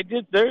year,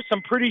 and there's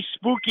some pretty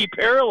spooky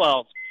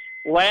parallels.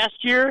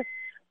 Last year,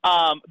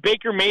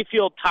 Baker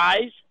Mayfield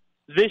ties.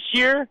 This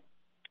year,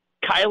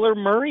 Kyler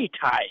Murray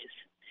ties.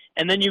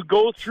 And then you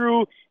go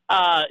through,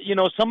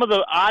 some of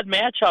the odd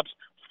matchups.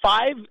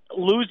 5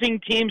 losing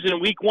teams in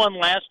week one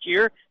last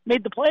year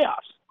made the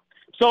playoffs.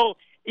 So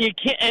you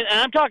can't, and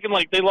I'm talking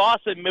like they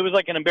lost it, and it was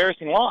like an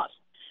embarrassing loss.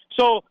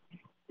 So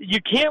you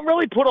can't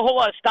really put a whole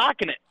lot of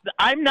stock in it.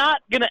 I'm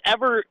not going to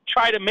ever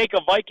try to make a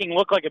Viking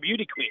look like a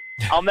beauty queen.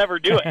 I'll never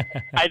do it.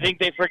 I think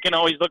they freaking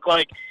always look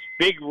like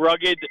big,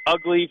 rugged,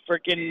 ugly,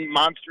 freaking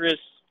monstrous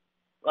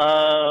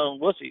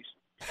wussies.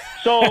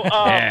 So,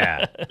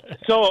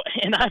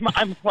 and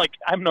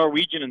I'm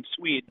Norwegian and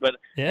Swede, but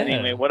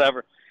anyway,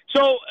 whatever.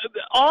 So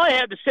all I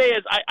have to say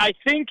is I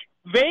think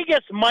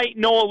Vegas might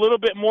know a little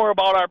bit more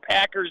about our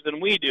Packers than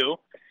we do.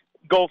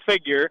 Go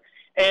figure.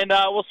 And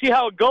we'll see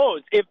how it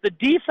goes. If the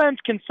defense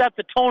can set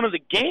the tone of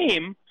the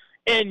game,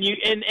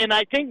 and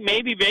I think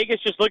maybe Vegas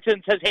just looks at it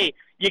and says, hey,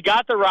 you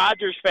got the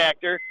Rodgers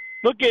factor.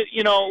 Look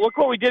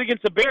what we did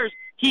against the Bears.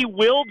 He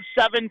willed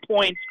 7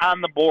 points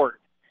on the board.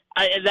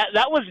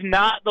 That was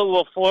not the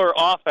LaFleur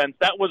offense.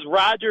 That was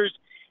Rodgers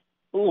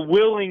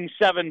willing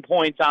 7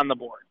 points on the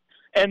board.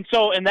 And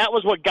that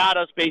was what got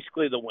us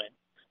basically the win.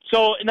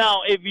 So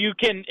now if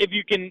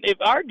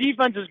our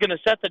defense is going to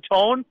set the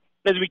tone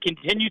as we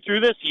continue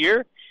through this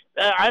year,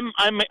 I'm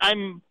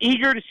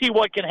eager to see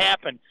what can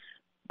happen.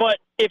 But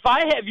if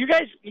you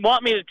guys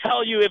want me to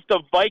tell you if the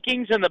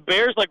Vikings and the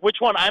Bears, like which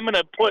one I'm going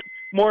to put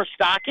more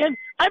stock in,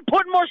 I'm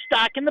putting more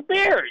stock in the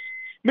Bears.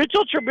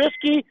 Mitchell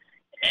Trubisky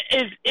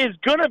is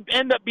going to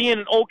end up being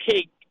an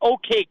okay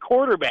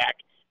quarterback.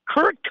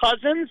 Kirk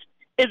Cousins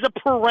is a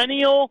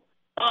perennial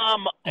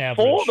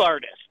fold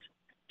artist.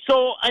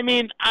 So I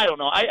mean, I don't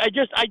know. I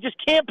just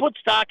can't put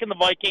stock in the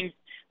Vikings.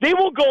 They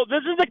will go.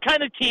 This is the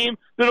kind of team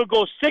that'll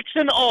go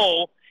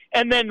 6-0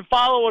 and then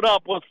follow it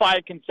up with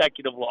 5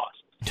 consecutive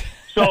losses.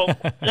 So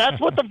that's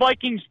what the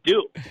Vikings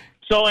do.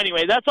 So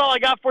anyway, that's all I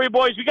got for you,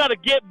 boys. We got a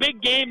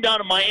big game down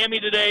in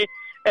Miami today,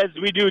 as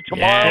we do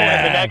tomorrow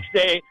and the next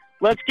day.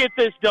 Let's get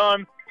this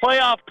done.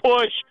 Playoff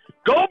push.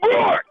 Go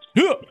Brewers!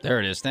 There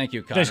it is. Thank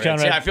you, Conrad. Thanks,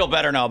 Conrad. See, I feel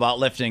better now about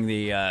lifting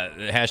the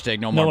hashtag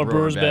No More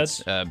Brewers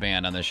Bets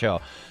ban on the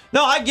show.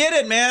 No, I get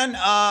it, man.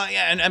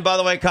 And by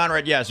the way,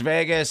 Conrad, yes,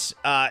 Vegas,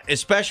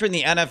 especially in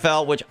the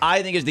NFL, which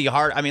I think is the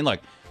hard. I mean,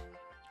 look,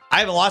 I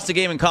haven't lost a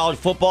game in college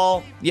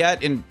football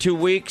yet in 2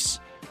 weeks.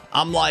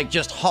 I'm like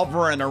just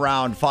hovering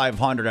around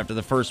 500 after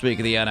the first week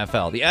of the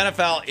NFL. The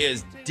NFL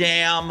is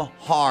damn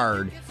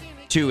hard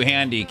to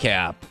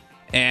handicap.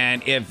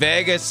 And if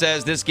Vegas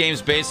says this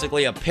game's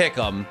basically a pick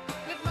 'em,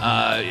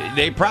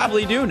 they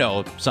probably do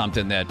know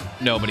something that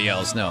nobody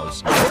else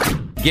knows.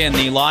 Again,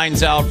 the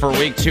line's out for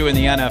week 2 in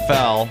the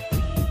NFL.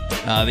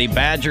 The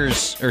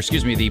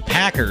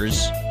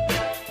Packers.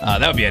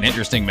 That would be an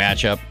interesting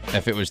matchup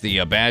if it was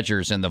the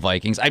Badgers and the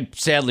Vikings. I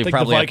sadly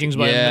probably the Vikings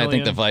I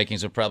think the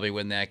Vikings would probably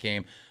win that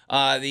game.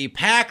 The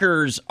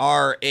Packers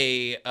are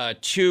a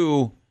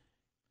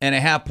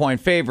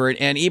 2.5-point favorite,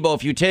 and Ebo,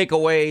 if you take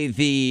away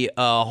the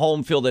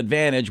home field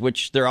advantage,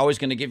 which they're always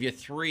going to give you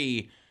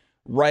 3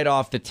 right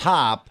off the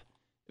top,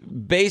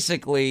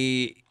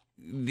 basically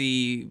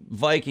the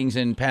Vikings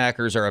and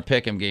Packers are a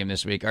pick'em game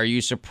this week. Are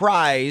you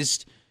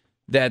surprised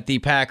that the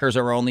Packers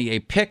are only a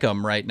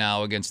pick'em right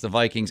now against the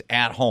Vikings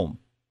at home?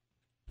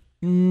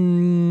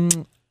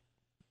 No,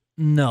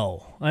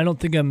 I don't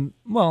think I'm.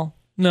 Well,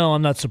 no,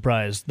 I'm not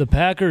surprised. The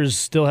Packers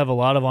still have a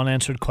lot of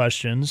unanswered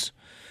questions.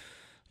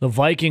 The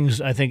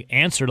Vikings, I think,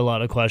 answered a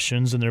lot of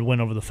questions in their win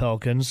over the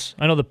Falcons.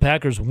 I know the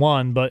Packers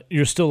won, but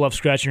you're still left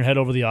scratching your head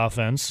over the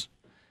offense.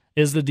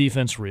 Is the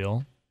defense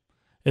real?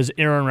 Is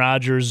Aaron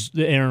Rodgers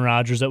the Aaron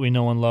Rodgers that we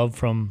know and love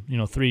from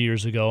 3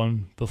 years ago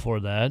and before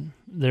that?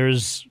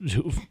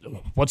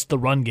 What's the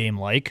run game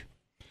like?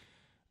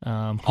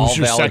 Who's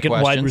your second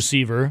questions. wide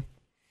receiver?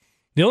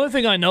 The only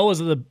thing I know is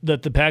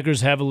that the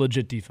Packers have a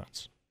legit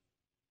defense.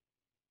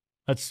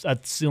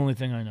 That's the only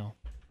thing I know.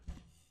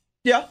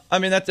 Yeah, I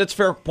mean, that's a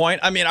fair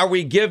point. I mean, are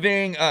we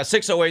giving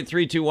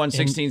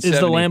 608-321-1670? Is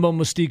the Lambeau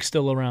mystique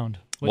still around?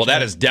 Well,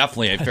 that is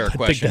definitely a fair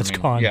question. Think that's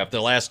gone. Yeah,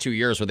 the last 2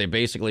 years where they've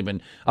basically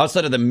been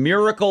outside of the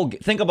miracle.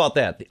 Think about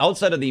that.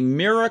 Outside of the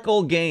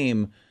miracle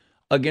game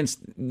against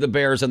the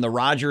Bears and the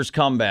Rodgers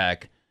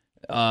comeback,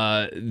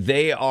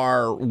 they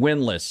are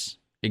winless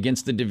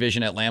against the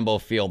division at Lambeau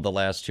Field the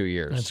last 2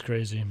 years. That's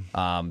crazy.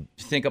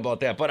 Think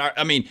about that. But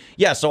I mean,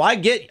 yeah. So I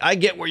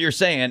get what you're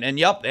saying, and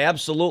yep,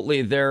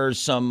 absolutely. There's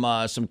some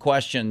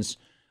questions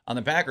on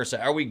the Packers side.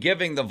 Are we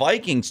giving the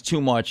Vikings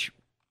too much,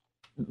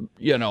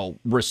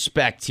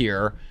 respect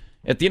here?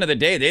 At the end of the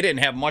day, they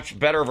didn't have much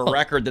better of a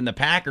record than the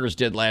Packers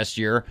did last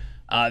year.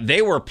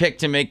 They were picked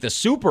to make the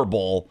Super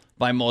Bowl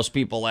by most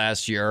people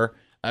last year.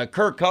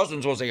 Kirk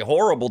Cousins was a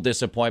horrible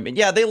disappointment.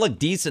 Yeah, they look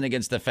decent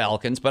against the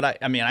Falcons, but I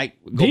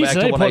go back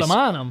to what put them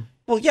on them.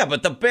 Well, yeah,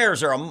 but the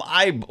Bears are they're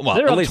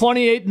up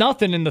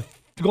 28-0 in the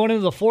going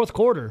into the fourth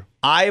quarter.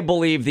 I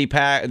believe the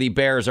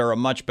Bears are a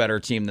much better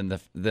team than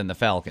the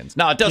Falcons.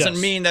 Now, it doesn't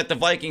Yes. mean that the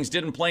Vikings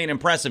didn't play an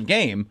impressive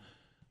game,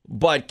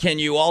 but can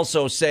you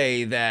also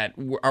say that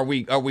are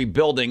we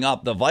building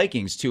up the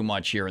Vikings too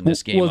much here in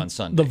this game on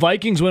Sunday? The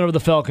Vikings win over the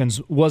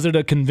Falcons, was it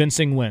a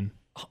convincing win?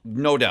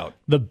 No doubt.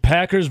 The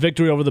Packers'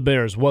 victory over the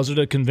Bears, was it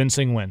a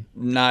convincing win?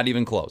 Not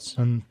even close.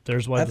 And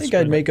there's why I think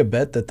I'd make a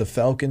bet that the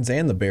Falcons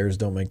and the Bears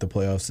don't make the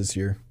playoffs this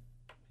year.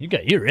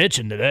 You're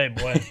itching today,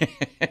 boy.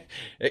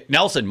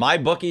 Nelson,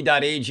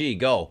 mybookie.ag,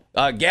 go.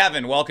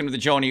 Gavin, welcome to the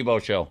Joe and Ebo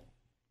Show.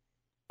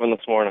 This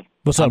morning.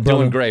 What's I'm up, brother?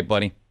 doing great,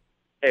 buddy.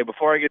 Hey,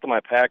 before I get to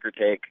my Packer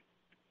take,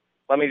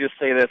 let me just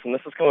say this, and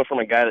this is coming from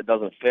a guy that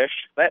doesn't fish.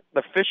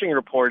 The fishing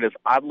report is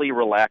oddly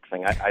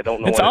relaxing. I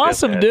don't know It's what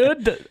awesome, it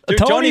is. dude. Dude,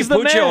 Tony's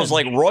Tony the man. Puccio is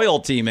like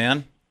royalty,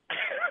 man.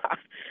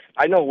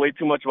 I know way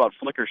too much about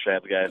Flicker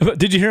Shad, guys.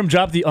 Did you hear him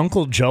drop the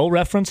Uncle Joe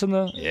reference in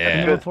the,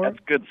 in the report?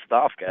 That's good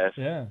stuff, guys.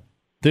 Yeah.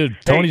 Dude,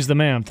 Tony's the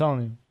man, I'm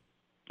telling you.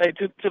 Hey,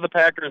 to the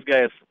Packers,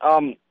 guys.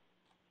 The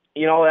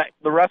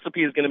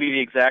recipe is going to be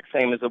the exact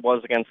same as it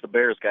was against the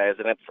Bears, guys,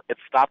 and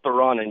it's stop the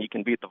run and you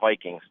can beat the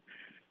Vikings.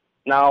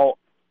 Now,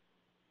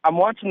 I'm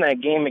watching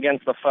that game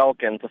against the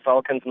Falcons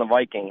and the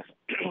Vikings,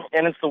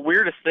 and it's the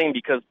weirdest thing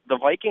because the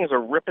Vikings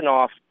are ripping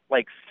off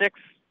like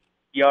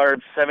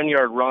 6-yard,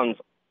 7-yard runs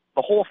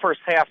the whole first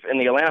half, and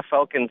the Atlanta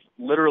Falcons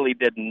literally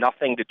did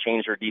nothing to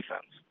change their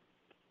defense.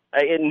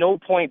 At no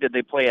point did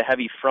they play a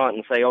heavy front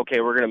and say, okay,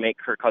 we're going to make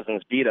Kirk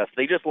Cousins beat us.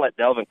 They just let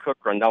Dalvin Cook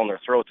run down their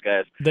throats,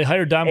 guys. They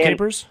hired Dom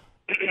Capers?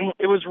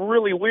 It was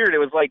really weird. It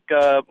was like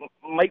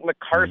Mike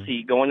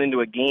McCarthy going into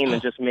a game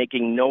and just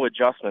making no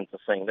adjustments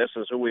and saying, this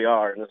is who we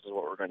are and this is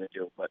what we're going to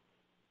do. But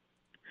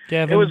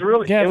Gavin, it was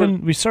really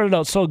Gavin, we started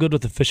out so good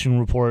with the fishing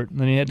report, and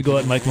then you had to go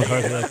at Mike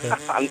McCarthy like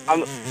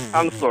that.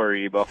 I'm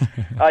sorry, Ebo.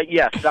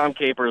 Yes, Dom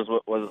Capers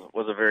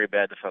was a very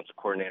bad defensive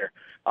coordinator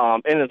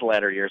in his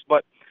latter years.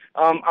 But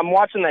I'm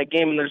watching that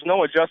game, and there's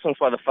no adjustments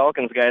by the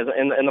Falcons, guys,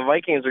 and the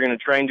Vikings are going to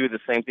try and do the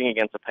same thing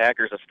against the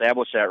Packers,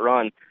 establish that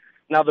run.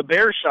 Now, the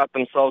Bears shot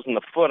themselves in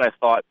the foot, I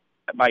thought,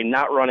 by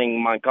not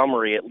running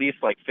Montgomery at least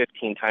like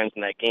 15 times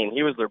in that game.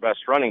 He was their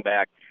best running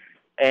back,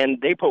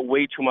 and they put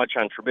way too much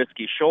on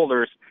Trubisky's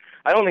shoulders.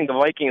 I don't think the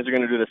Vikings are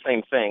going to do the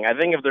same thing. I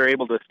think if they're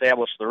able to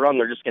establish the run,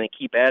 they're just going to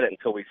keep at it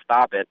until we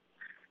stop it.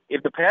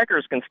 If the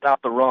Packers can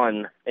stop the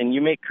run and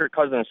you make Kirk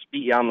Cousins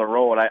beat you on the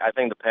road, I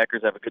think the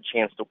Packers have a good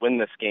chance to win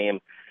this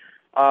game.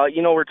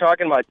 We're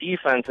talking about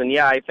defense, and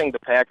yeah, I think the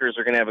Packers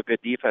are going to have a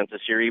good defense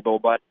this year, Ebo,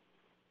 but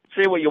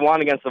say what you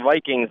want against the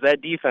Vikings,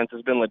 that defense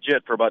has been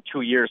legit for about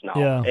 2 years now.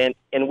 Yeah.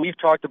 And we've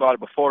talked about it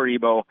before,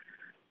 Ebo.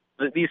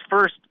 These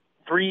first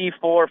 3,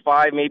 4,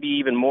 5, maybe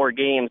even more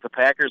games, the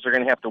Packers are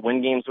going to have to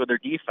win games with their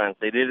defense.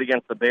 They did it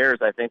against the Bears.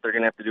 I think they're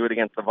going to have to do it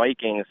against the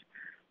Vikings.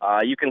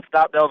 You can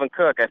stop Dalvin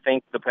Cook. I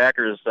think the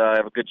Packers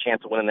have a good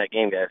chance of winning that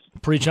game, guys.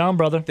 Preach on,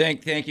 brother.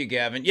 Thank you,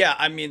 Gavin. Yeah,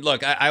 I mean,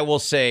 look, I will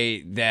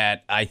say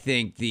that I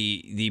think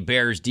the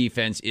Bears'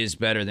 defense is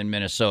better than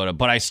Minnesota,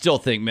 but I still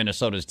think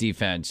Minnesota's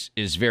defense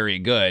is very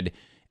good.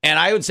 And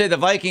I would say the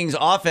Vikings'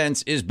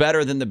 offense is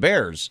better than the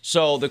Bears.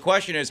 So the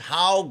question is,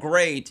 how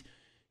great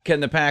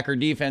can the Packer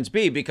defense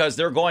be? Because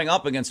they're going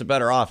up against a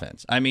better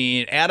offense. I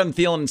mean, Adam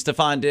Thielen,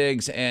 Stephon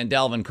Diggs, and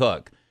Dalvin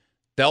Cook.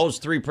 Those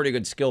three pretty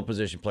good skill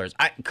position players.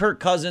 Kirk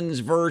Cousins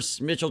versus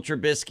Mitchell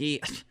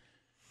Trubisky,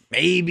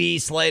 maybe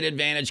slight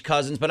advantage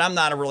Cousins, but I'm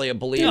not really a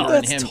believer in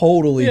That's him.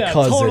 Totally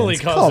Cousins. Totally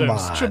Cousins. Come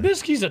on.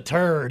 Trubisky's a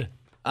turd.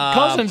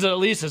 Cousins at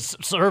least is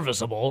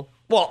serviceable.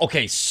 Well,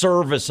 okay,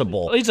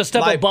 serviceable. He's a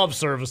step above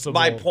serviceable.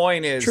 My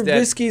point is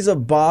Trubisky's a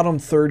bottom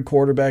third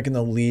quarterback in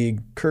the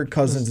league. Kirk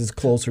Cousins is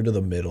closer to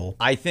the middle.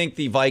 I think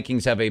the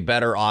Vikings have a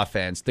better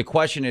offense. The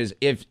question is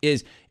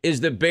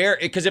is the Bear,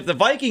 because if the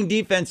Viking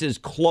defense is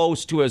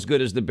close to as good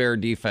as the Bear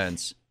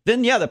defense,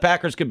 then yeah, the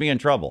Packers could be in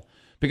trouble.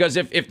 Because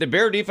if the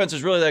Bear defense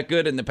is really that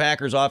good and the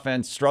Packers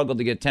offense struggled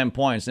to get 10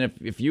 points, and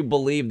if you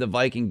believe the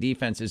Viking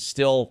defense is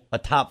still a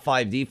top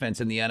 5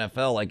 defense in the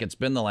NFL like it's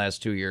been the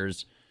last 2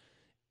 years,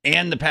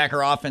 and the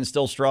Packer offense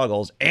still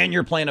struggles, and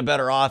you're playing a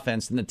better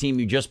offense than the team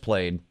you just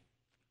played,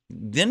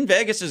 then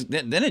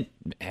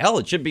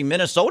it should be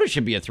Minnesota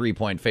should be a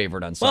 3-point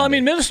favorite on Sunday. Well, I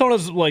mean,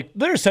 Minnesota's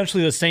they're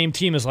essentially the same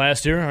team as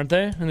last year, aren't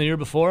they? And the year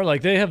before,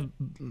 they have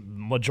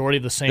majority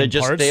of the same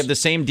parts. They have the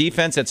same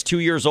defense that's 2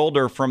 years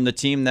older from the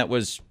team that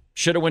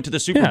should have went to the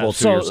Super Bowl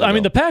 2 years ago. I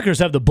mean, the Packers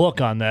have the book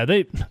on that.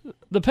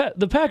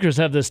 The Packers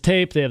have this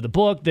tape. They have the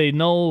book. They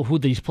know who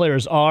these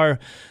players are.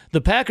 The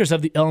Packers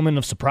have the element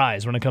of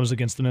surprise when it comes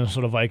against the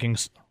Minnesota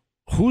Vikings.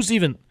 Who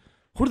do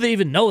they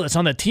even know that's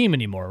on that team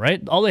anymore,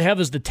 right? All they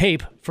have is the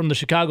tape from the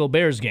Chicago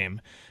Bears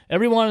game.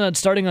 Everyone that's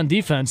starting on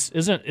defense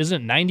isn't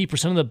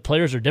 90% of the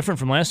players are different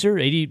from last year,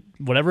 80,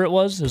 whatever it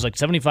was. It was like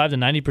 75 to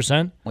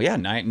 90%. Well, yeah,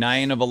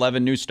 9 of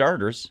 11 new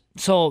starters.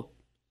 So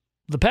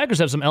the Packers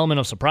have some element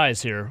of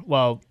surprise here.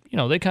 Well,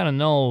 they kind of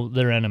know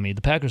their enemy.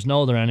 The Packers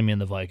know their enemy in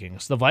the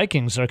Vikings. The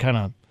Vikings are kind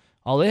of,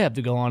 all they have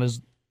to go on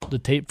is the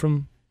tape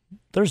from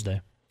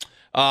Thursday.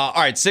 All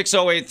right,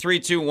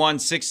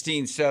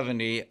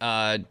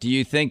 608-321-1670. Do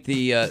you think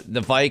the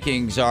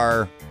Vikings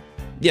are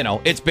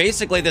it's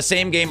basically the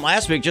same game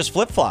last week, just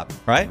flip-flop,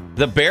 right?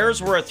 The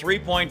Bears were a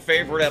 3-point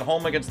favorite at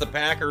home against the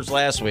Packers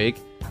last week.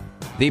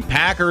 The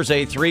Packers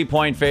a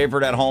 3-point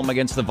favorite at home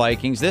against the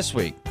Vikings this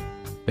week.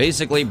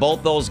 Basically,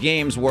 both those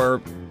games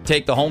were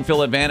take the home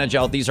field advantage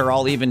out. These are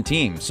all even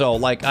teams. So,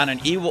 like, on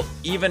an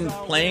even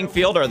playing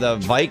field are the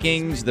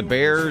Vikings, the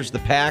Bears, the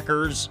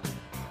Packers,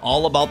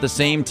 all about the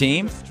same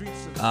team.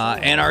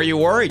 And are you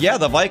worried? Yeah,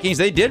 the Vikings,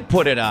 they did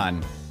put it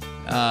on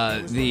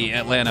the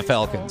Atlanta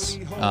Falcons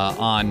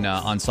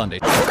on Sunday.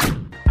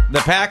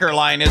 The Packer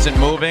line isn't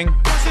moving.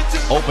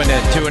 Opened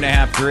at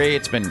 2.5, 3.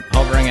 It's been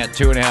hovering at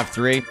 2.5,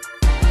 3.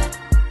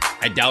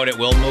 I doubt it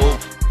will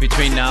move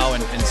between now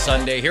and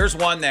Sunday. Here's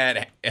one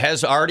that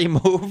has already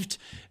moved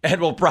and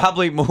will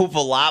probably move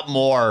a lot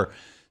more.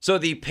 So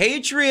the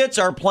Patriots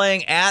are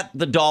playing at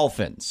the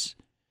Dolphins.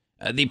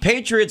 The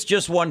Patriots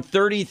just won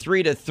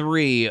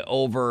 33-3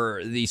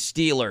 over the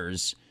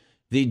Steelers.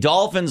 The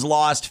Dolphins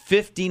lost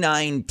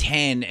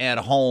 59-10 at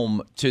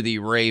home to the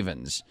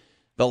Ravens.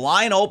 The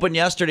line opened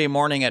yesterday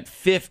morning at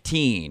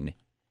 15.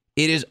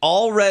 It is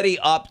already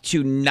up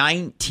to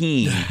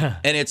 19,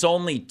 and it's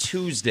only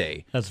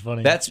Tuesday. That's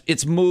funny.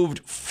 It's moved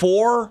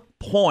 4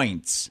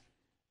 points.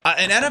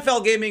 An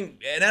NFL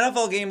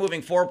game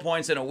moving 4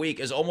 points in a week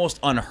is almost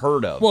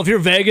unheard of. Well, if you're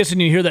Vegas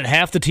and you hear that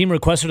half the team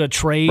requested a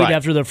trade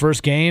after their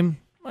first game,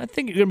 I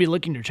think you're going to be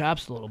licking your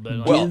chops a little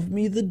bit. Give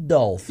me the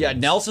Dolphins. Yeah,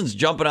 Nelson's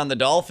jumping on the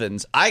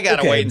Dolphins. I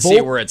got to wait and see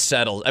where it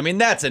settles. I mean,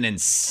 that's an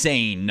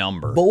insane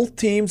number. Both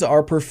teams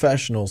are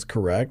professionals,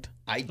 correct?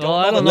 I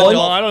don't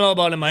know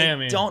about in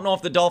Miami. I don't know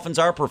if the Dolphins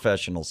are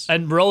professionals.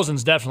 And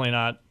Rosen's definitely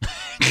not.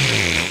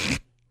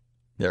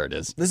 There it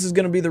is. This is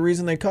going to be the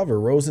reason they cover.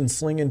 Rosen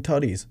slinging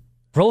tutties.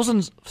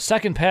 Rosen's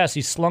second pass,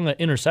 he slung an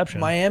interception.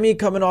 Miami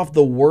coming off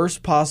the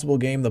worst possible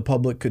game the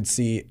public could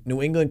see.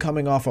 New England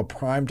coming off a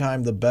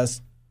primetime, the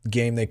best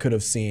game they could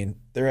have seen.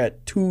 They're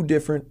at 2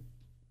 different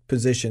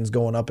positions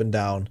going up and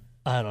down.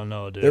 I don't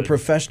know, dude. They're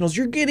professionals.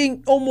 You're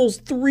getting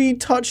almost 3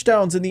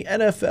 touchdowns in the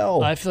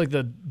NFL. I feel like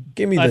the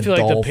Dolphins.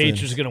 the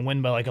Patriots are going to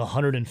win by like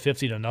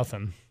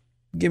 150-0.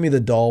 Give me the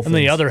Dolphins.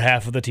 And the other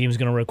half of the team is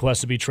going to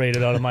request to be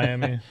traded out of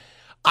Miami.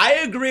 I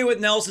agree with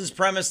Nelson's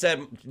premise that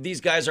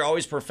these guys are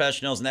always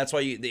professionals, and that's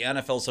why the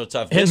NFL is so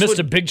tough. And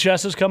Mr. Big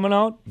Chest is coming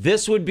out?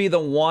 This would be the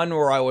one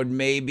where I would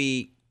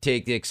maybe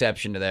take the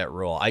exception to that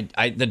rule.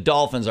 The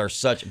Dolphins are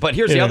such... But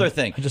here's the other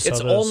thing. It's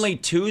only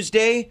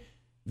Tuesday.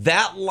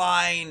 That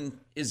line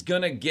is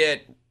going to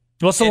get...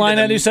 What's the line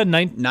that you said?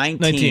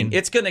 19.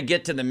 It's going to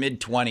get to the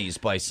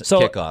mid-20s by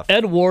kickoff.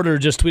 Ed Warder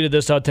just tweeted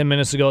this out 10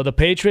 minutes ago. The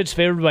Patriots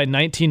favored by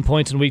 19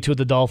 points in week 2 of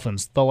the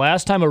Dolphins. The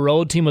last time a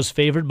road team was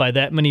favored by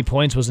that many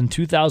points was in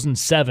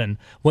 2007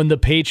 when the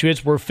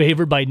Patriots were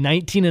favored by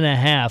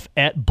 19.5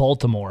 at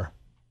Baltimore.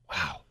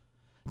 Wow.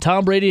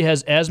 Tom Brady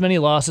has as many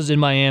losses in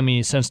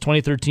Miami since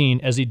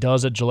 2013 as he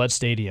does at Gillette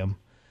Stadium.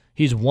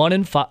 He's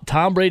 1-5.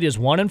 Tom Brady is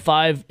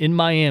 1-5 in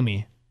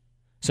Miami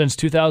since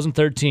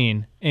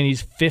 2013, and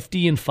he's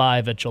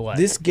 50-5 at Gillette.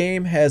 This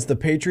game has the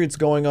Patriots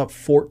going up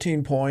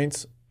 14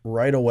 points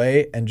right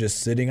away and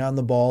just sitting on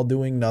the ball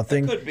doing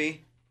nothing. That could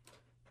be.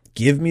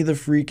 Give me the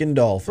freaking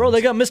Dolphins. Bro,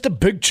 they got Mr.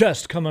 Big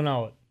Chest coming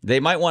out.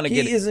 They might want to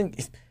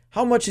get...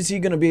 How much is he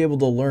going to be able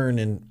to learn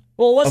in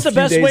what's the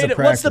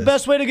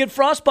best way to get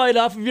frostbite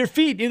off of your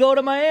feet? You go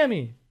to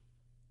Miami.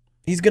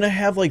 He's going to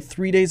have like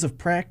 3 days of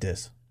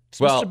practice. It's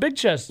Mr. Big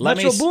Chest.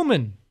 Metro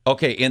Boomin.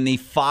 Okay, in the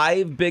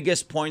 5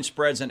 biggest point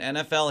spreads in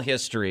NFL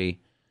history,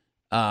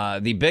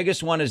 the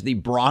biggest one is the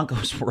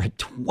Broncos were a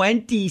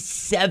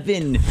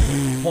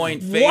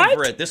 27-point favorite.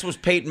 What? This was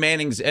Peyton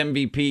Manning's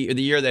MVP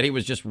the year that he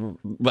was just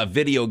a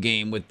video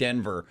game with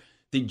Denver.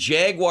 The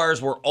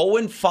Jaguars were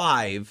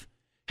 0-5,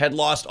 had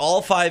lost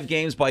all 5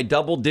 games by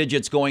double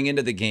digits going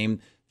into the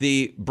game.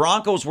 The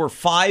Broncos were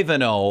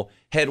 5-0,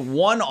 had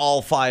won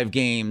all 5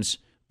 games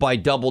by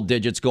double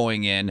digits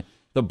going in.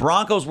 The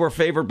Broncos were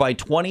favored by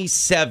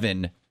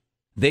 27.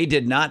 They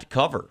did not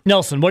cover.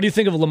 Nelson, what do you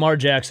think of Lamar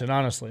Jackson,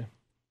 honestly?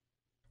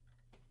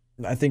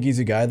 I think he's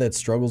a guy that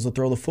struggles to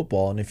throw the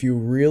football. And if you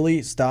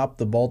really stop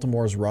the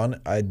Baltimore's run,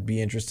 I'd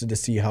be interested to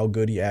see how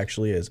good he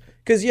actually is.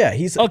 Because, yeah,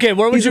 he's okay.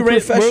 Where would you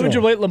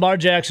rate Lamar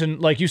Jackson?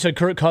 Like you said,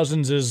 Kirk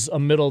Cousins is a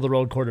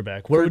middle-of-the-road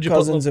quarterback. Kirk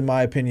Cousins, in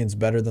my opinion, is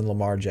better than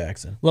Lamar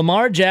Jackson.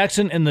 Lamar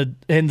Jackson and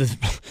the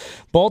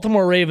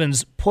Baltimore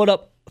Ravens put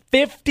up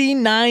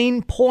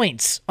 59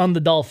 points on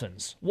the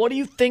Dolphins. What do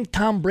you think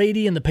Tom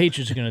Brady and the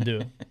Patriots are going to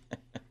do?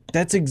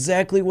 That's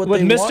exactly what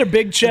they want. With Mr.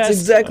 Big Chest? That's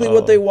exactly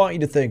what they want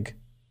you to think.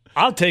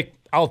 I'll take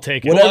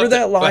it. Whatever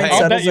that line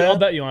settles I'll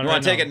bet you on it. You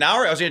want to take it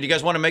now? Or do you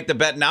guys want to make the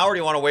bet now, or do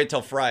you want to wait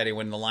till Friday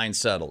when the line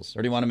settles?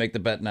 Or do you want to make the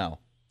bet now?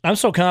 I'm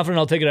so confident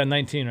I'll take it at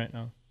 19 right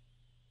now.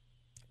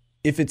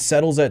 If it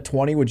settles at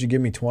 20, would you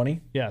give me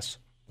 20? Yes.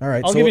 All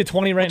right. I'll give you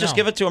 20 right now. Just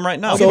give it to him right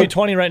now. I'll give you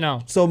 20 right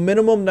now. So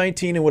minimum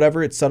 19 and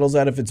whatever it settles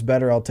at, if it's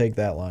better, I'll take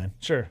that line.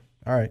 Sure.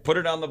 All right. Put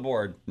it on the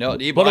board. No,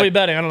 what are we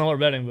betting? I don't know what we're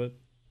betting, but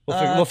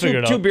We'll figure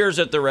it out. Two beers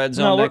at the red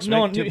zone next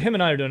week. Him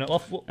and I are doing it.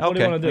 What do you want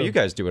to do? Well, you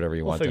guys do whatever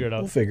you want. Figure it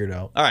out. We'll figure it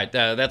out. All right,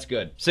 that's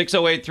good.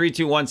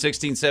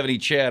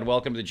 608-321-1670. Chad,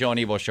 welcome to the Joe and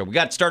Evo Show. We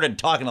got started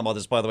talking about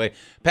this, by the way.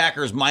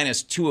 Packers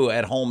 -2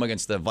 at home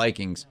against the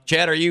Vikings.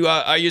 Chad, are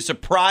you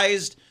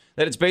surprised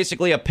that it's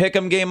basically a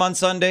pick'em game on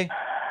Sunday?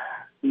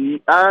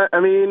 I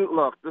mean,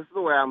 look, this is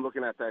the way I'm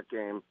looking at that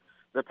game.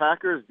 The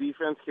Packers'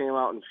 defense came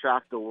out and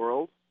shocked the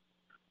world.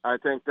 I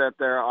think that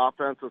their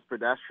offense was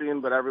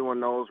pedestrian, but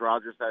everyone knows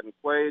Rodgers hadn't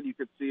played. You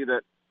could see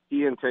that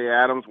he and Tay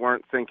Adams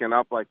weren't syncing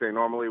up like they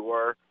normally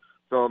were.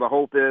 So the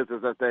hope is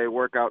that they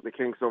work out the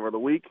kinks over the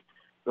week.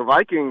 The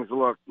Vikings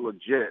look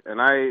legit,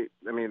 and I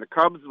mean the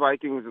Cubs,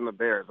 Vikings, and the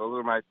Bears.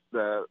 Those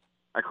are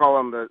I call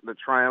them the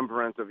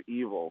triumvirate of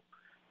evil.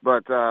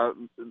 But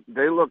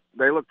they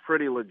look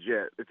pretty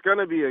legit. It's going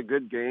to be a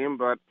good game,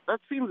 but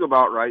that seems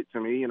about right to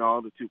me.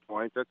 The 2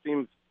 points, that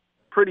seems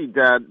pretty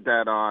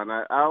dead on.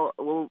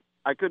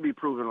 I could be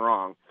proven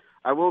wrong.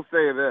 I will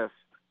say this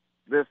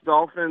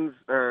Dolphins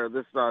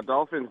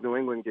New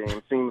England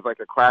game seems like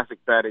a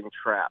classic betting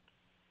trap.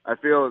 I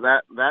feel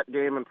that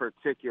game in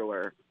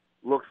particular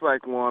looks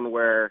like one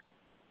where,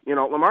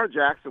 Lamar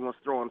Jackson was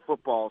throwing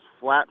footballs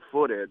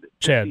flat-footed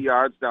 50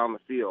 yards down the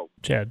field.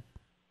 Chad,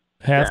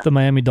 half the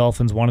Miami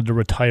Dolphins wanted to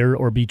retire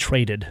or be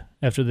traded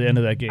after the end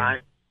of that game.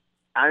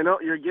 I know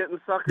you're getting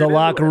suckered. The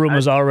locker room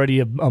was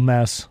already a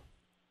mess.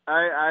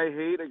 I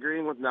hate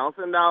agreeing with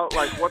Nelson now.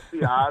 Like, what's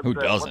the odds? Who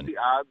doesn't? What's the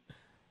odds?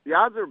 The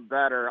odds are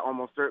better,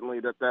 almost certainly,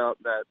 that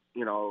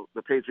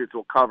the Patriots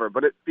will cover,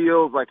 but it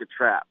feels like a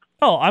trap.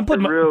 Oh, I'm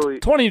putting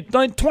 20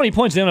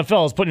 points in the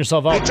NFL is putting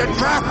yourself out. It's a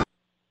trap.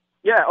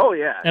 Yeah. Oh,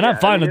 yeah. And I'm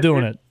fine with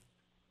doing it.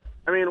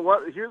 I mean,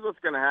 here's what's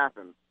going to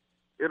happen.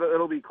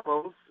 It'll be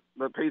close.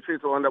 The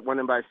Patriots will end up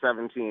winning by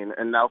 17,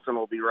 and Nelson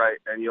will be right,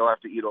 and you'll have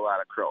to eat a lot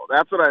of crow.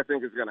 That's what I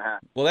think is going to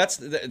happen. Well,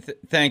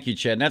 thank you,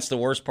 Chad. And that's the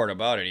worst part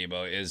about it,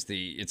 Ebo, is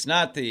it's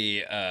not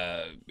the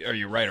are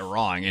you right or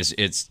wrong?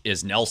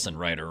 Is Nelson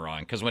right or wrong?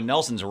 Because when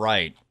Nelson's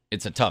right,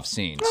 it's a tough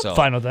scene. I'm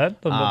fine with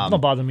that.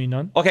 Don't bother me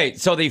none. Okay,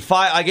 so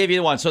I gave you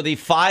the one. So the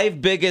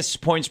 5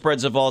 biggest point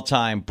spreads of all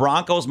time: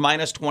 Broncos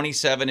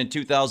 -27 in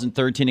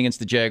 2013 against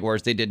the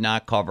Jaguars. They did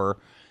not cover.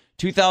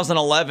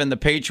 2011, the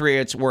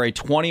Patriots were a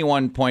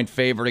 21-point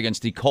favorite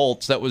against the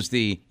Colts. That was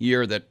the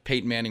year that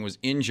Peyton Manning was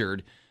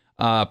injured.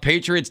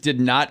 Patriots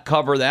did not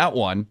cover that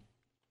one.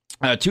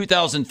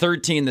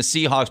 2013, the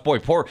Seahawks.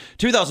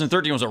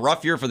 2013 was a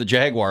rough year for the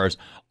Jaguars.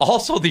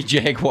 Also, the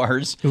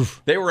Jaguars,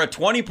 they were a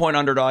 20-point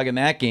underdog in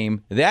that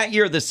game. That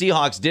year, the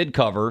Seahawks did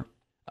cover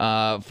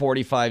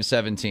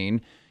 45-17.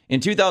 In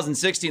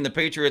 2016, the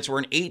Patriots were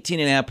an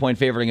 18.5-point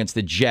favorite against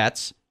the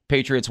Jets.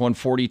 Patriots won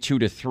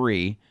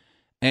 42-3.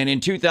 And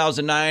in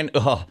 2009,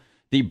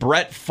 the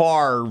Brett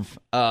Favre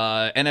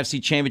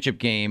NFC Championship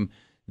game,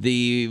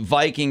 the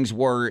Vikings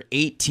were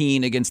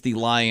 18 against the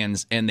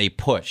Lions, and they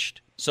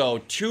pushed. So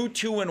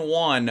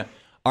 2-2-1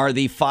 are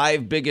the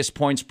 5 biggest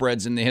point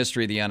spreads in the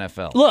history of the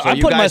NFL. Look, so I'm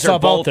putting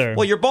myself out there.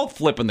 Well, you're both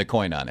flipping the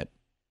coin on it.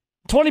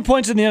 20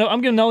 points in the NFL. I'm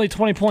giving Nelly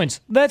 20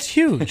 points. That's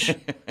huge.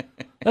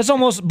 That's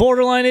almost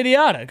borderline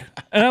idiotic.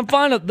 And I'm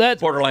fine with that.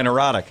 Borderline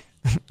erotic.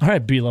 All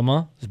right,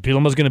 Bielema.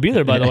 Bielema's going to be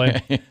there, by the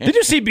way. Did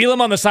you see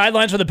Bielema on the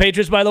sidelines for the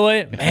Patriots, by the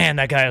way? Man,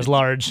 that guy is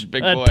large.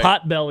 Big boy.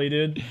 Pot belly,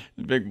 dude.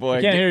 Big boy.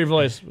 We can't hear your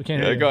voice. We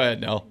can't hear you. Go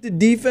ahead, Nell. The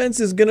defense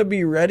is going to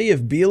be ready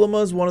if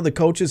Bielema's one of the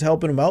coaches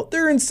helping him out.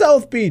 They're in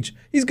South Beach.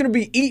 He's going to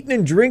be eating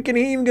and drinking.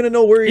 He ain't even going to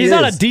know where he is.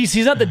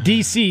 He's not the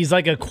DC. He's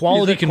like a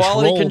quality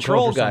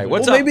control guy.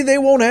 Well, maybe they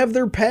won't have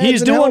their pads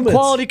He's and doing helmets.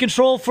 quality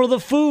control for the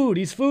food.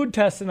 He's food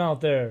testing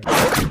out there.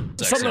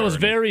 Something that was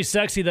very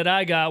sexy that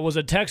I got was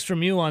a text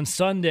from you on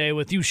Sunday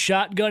with you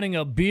shotgunning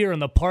a beer in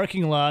the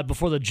parking lot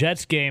before the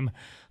Jets game.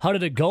 How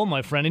did it go,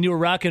 my friend? And you were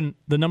rocking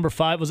the number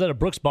 5. Was that a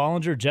Brooks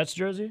Bollinger Jets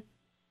jersey?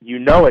 You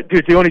know it. Dude,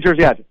 it's the only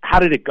jersey I have. How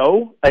did it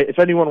go? If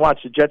anyone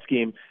watched the Jets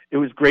game, it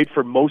was great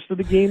for most of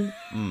the game,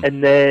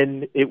 and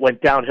then it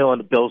went downhill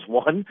and the Bills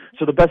won.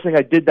 So the best thing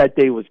I did that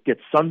day was get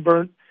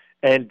sunburnt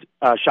and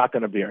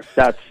shotgun a beer.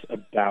 That's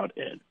about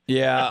it.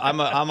 Yeah,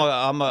 I'm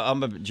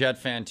a Jet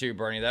fan too,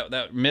 Bernie.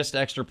 That missed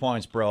extra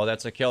points, bro.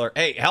 That's a killer.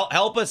 Hey,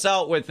 help us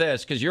out with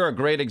this because you're a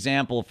great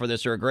example for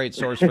this or a great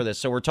source for this.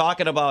 So we're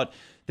talking about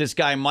this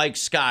guy Mike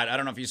Scott. I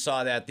don't know if you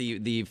saw that,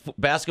 the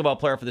basketball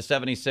player for the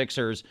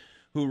 76ers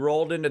who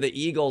rolled into the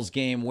Eagles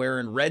game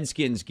wearing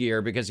Redskins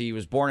gear because he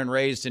was born and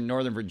raised in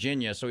Northern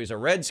Virginia. So he's a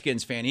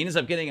Redskins fan. He ends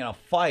up getting in a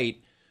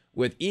fight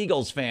with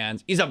Eagles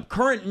fans. He's a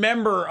current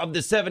member of the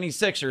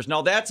 76ers.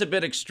 Now, that's a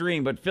bit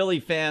extreme, but Philly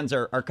fans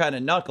are kind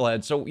of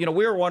knuckleheads. So, we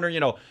were wondering,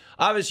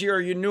 obviously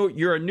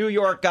you're a New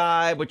York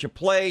guy, but you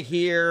play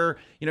here.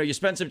 You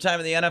spend some time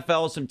in the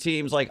NFL with some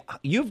teams. Like,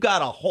 you've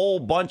got a whole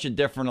bunch of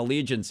different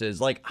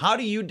allegiances. Like, how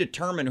do you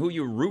determine who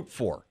you root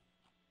for?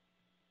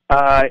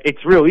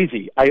 It's real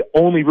easy. I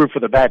only root for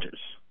the Badgers.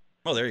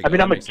 Oh, there you go. I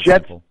mean, I'm a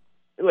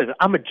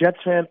Jets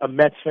fan, a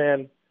Mets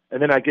fan,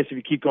 and then I guess if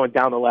you keep going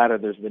down the ladder,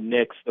 there's the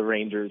Knicks, the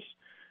Rangers.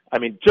 I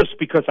mean, just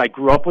because I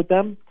grew up with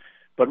them.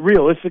 But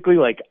realistically,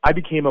 I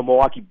became a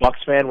Milwaukee Bucks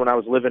fan when I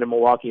was living in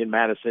Milwaukee and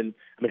Madison.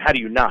 I mean, how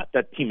do you not?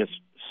 That team is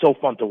so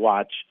fun to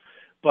watch.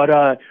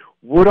 But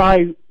would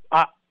I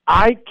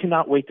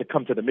cannot wait to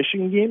come to the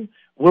Michigan game.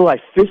 Will I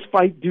fist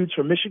fight dudes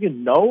from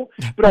Michigan? No,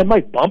 but I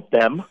might bump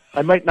them.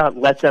 I might not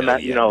let them,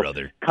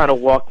 kind of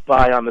walk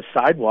by on the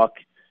sidewalk.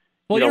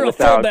 Well, you're a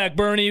fullback,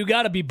 Bernie. You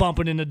got to be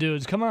bumping into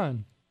dudes. Come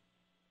on.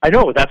 I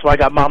know. That's why I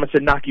got Mama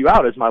Said Knock You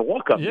Out as my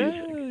walk-up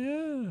music.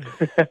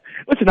 Yeah.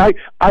 Listen,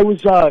 I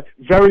was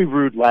very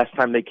rude last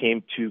time they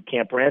came to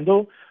Camp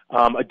Randall.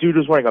 A dude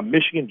was wearing a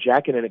Michigan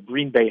jacket and a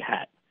Green Bay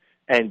hat,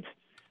 and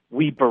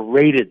we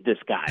berated this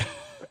guy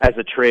as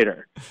a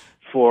traitor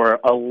for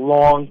a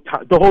long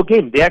time. The whole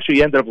game. They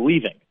actually ended up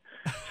leaving.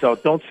 So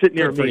don't sit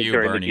near me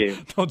during Bernie. the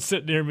game. Don't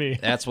sit near me.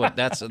 That's what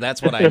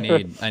I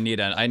need. I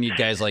need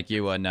guys like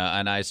you on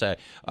our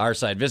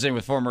side. Visiting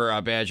with former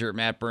Badger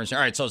Matt Bernstein.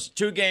 All right, so it's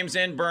 2 games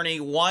in, Bernie.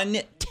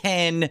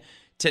 1-10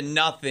 to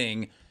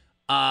nothing.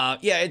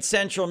 It's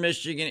Central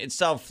Michigan, it's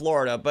South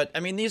Florida, but I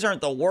mean these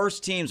aren't the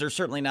worst teams. They're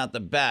certainly not the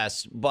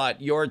best.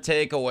 But your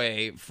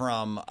takeaway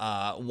from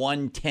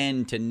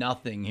 1-10 to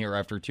nothing here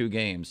after 2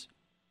 games.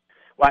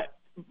 Well,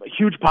 a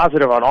huge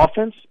positive on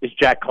offense is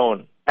Jack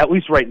Cohn, at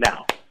least right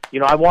now.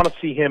 I want to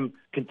see him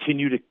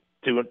continue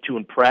to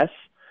impress,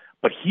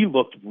 but he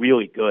looked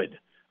really good.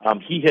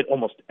 He hit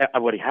almost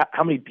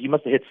how many? He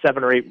must have hit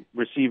 7 or 8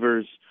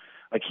 receivers.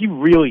 Like he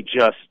really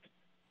just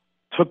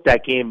took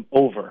that game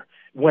over.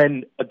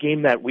 When a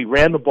game that we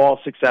ran the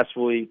ball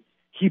successfully,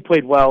 he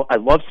played well. I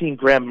love seeing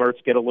Graham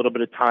Mertz get a little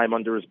bit of time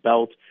under his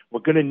belt. We're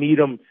going to need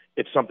him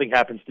if something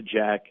happens to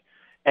Jack.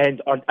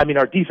 And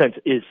our defense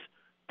is,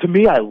 to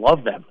me, I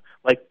love them.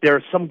 Like there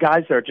are some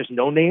guys that are just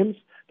no names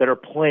that are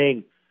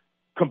playing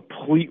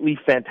completely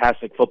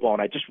fantastic football,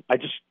 and I just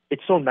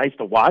it's so nice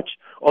to watch.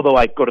 Although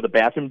I go to the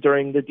bathroom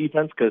during the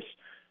defense because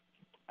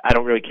I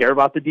don't really care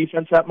about the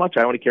defense that much.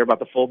 I only care about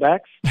the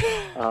fullbacks.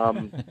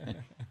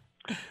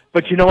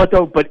 But you know what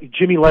though? But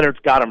Jimmy Leonard's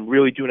got him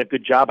really doing a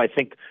good job. I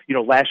think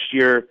last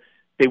year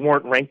they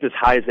weren't ranked as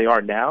high as they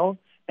are now,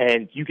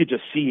 and you could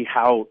just see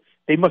how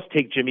they must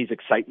take Jimmy's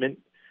excitement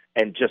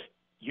and just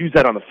use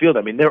that on the field.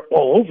 I mean, they're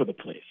all over the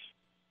place.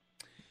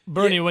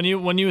 Bernie,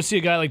 when you see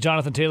a guy like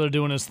Jonathan Taylor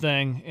doing his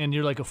thing, and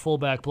you're like a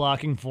fullback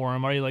blocking for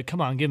him, are you like,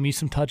 come on, give me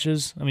some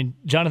touches? I mean,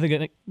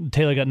 Jonathan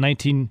Taylor got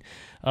 19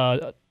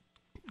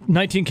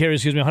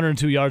 carries,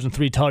 102 yards and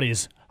 3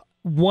 tutties.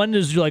 One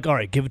is you're like, all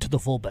right, give it to the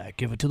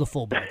fullback,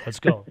 let's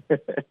go.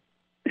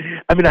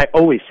 I mean, I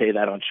always say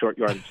that on short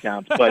yardage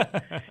downs,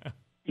 but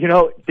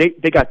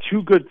they got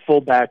 2 good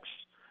fullbacks.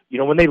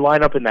 When they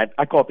line up in that,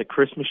 I call it the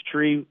Christmas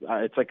tree.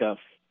 It's like a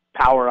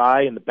power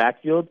eye in the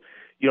backfield.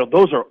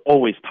 Those are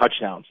always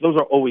touchdowns. Those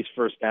are always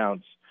first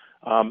downs.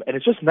 And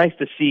it's just nice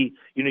to see,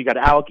 you got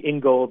Alec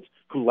Ingold,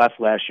 who left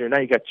last year. Now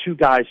you got 2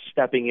 guys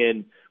stepping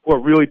in who are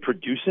really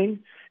producing.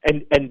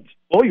 And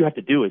all you have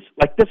to do is,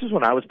 like, this is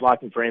when I was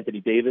blocking for Anthony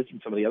Davis and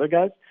some of the other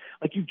guys.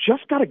 Like, you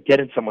just got to get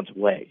in someone's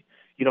way.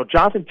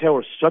 Jonathan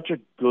Taylor is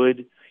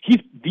he's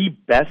the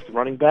best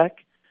running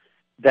back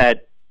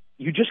that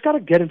you just got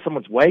to get in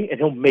someone's way, and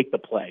he'll make the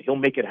play. He'll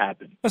make it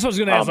happen. That's what I was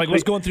going to ask.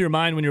 What's going through your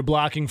mind when you're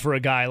blocking for a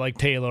guy like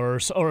Taylor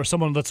or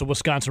someone that's a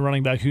Wisconsin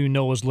running back who you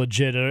know is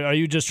legit? Are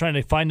you just trying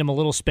to find him a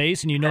little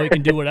space and you know he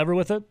can do whatever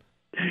with it?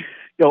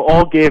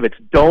 All game, it's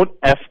don't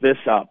F this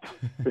up.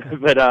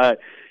 But,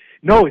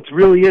 no, it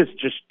really is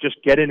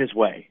just get in his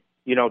way.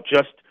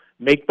 Just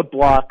make the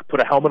block,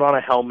 put a helmet on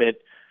a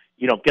helmet,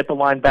 get the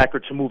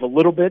linebacker to move a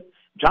little bit.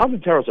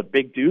 Jonathan Taylor's a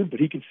big dude, but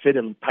he can fit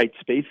in tight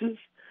spaces.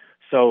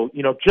 So,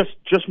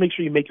 just make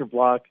sure you make your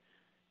block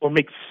or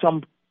make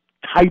some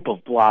type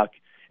of block,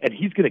 and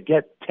he's going to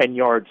get 10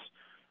 yards,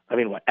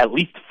 at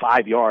least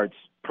 5 yards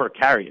per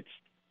carry.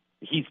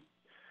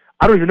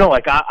 I don't even know,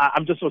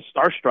 I'm just so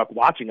starstruck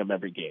watching him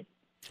every game.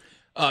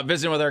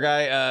 Visiting with our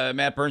guy,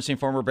 Matt Bernstein,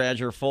 former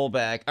Badger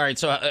fullback. All right,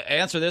 so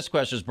answer this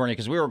question, Bernie,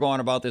 because we were going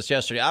about this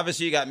yesterday.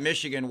 Obviously, you got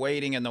Michigan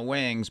waiting in the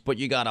wings, but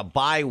you got a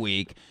bye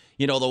week.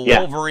 The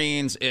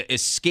Wolverines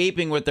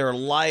escaping with their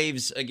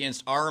lives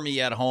against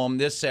Army at home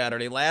this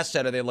Saturday. Last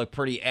Saturday, they looked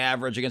pretty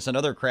average against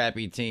another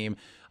crappy team.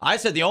 I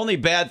said the only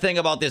bad thing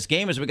about this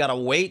game is we got to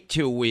wait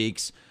 2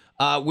 weeks.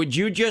 Would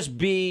you just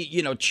be,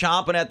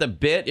 chomping at the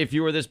bit if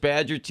you were this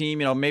Badger team,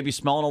 maybe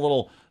smelling a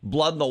little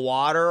blood in the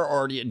water,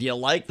 or do you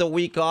like the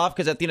week off?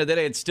 Because at the end of the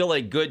day, it's still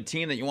a good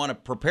team that you want to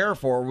prepare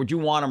for. Or would you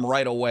want them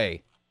right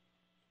away?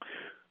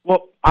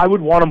 Well, I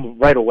would want them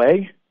right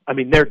away. I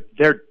mean, they're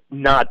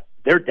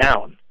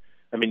down.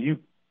 I mean, you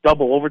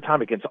double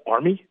overtime against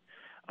Army,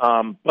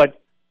 but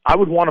I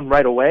would want them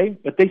right away.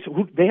 But they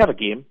have a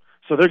game,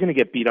 so they're going to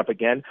get beat up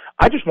again.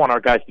 I just want our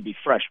guys to be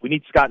fresh. We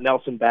need Scott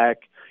Nelson back.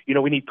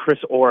 We need Chris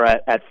Orr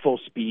at full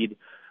speed.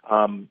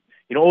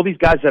 All these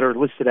guys that are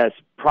listed as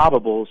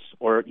probables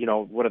or,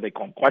 what do they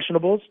call them,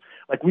 questionables?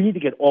 Like, we need to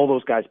get all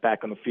those guys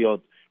back on the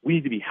field. We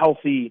need to be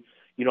healthy.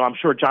 I'm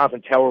sure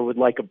Jonathan Taylor would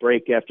like a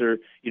break after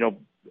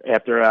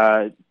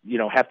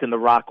hefting the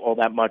rock all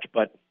that much.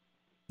 But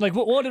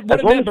what did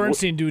Matt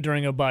Bernstein do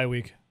during a bye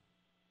week?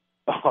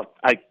 Oh,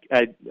 I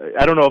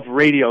don't know if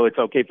radio, it's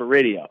okay for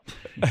radio.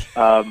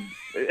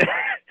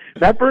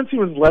 Matt Bernstein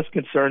was less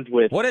concerned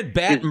with What did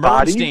Bat his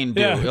body. Mernstein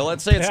do? Yeah. Well,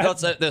 let's say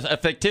it's a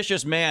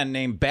fictitious man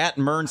named Bat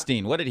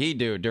Mernstein. What did he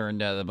do during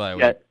the bye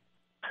week? Yeah,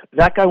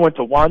 that guy went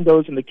to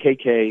Wando's in the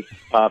KK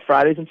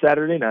Fridays and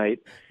Saturday night,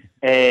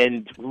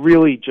 and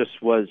really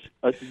just was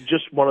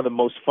just one of the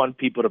most fun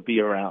people to be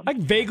around. I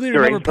vaguely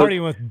during remember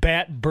partying with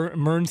Bat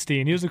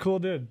Mernstein. He was a cool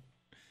dude.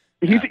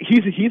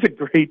 He's a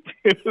great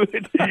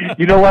dude.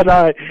 You know what?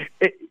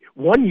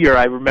 One year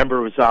I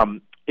remember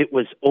it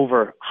was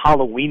over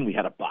Halloween we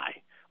had a bye.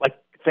 Like,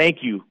 thank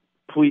you,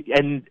 please.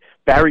 And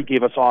Barry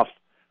gave us off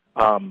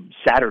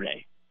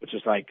Saturday, which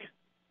is like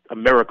a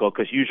miracle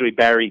because usually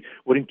Barry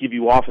wouldn't give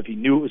you off if he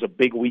knew it was a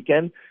big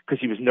weekend because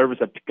he was nervous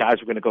that guys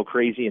were going to go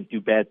crazy and do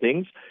bad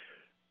things.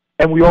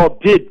 And we all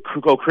did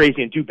go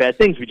crazy and do bad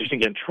things. We just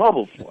didn't get in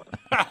trouble for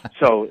it.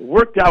 So it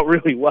worked out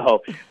really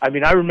well. I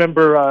mean, I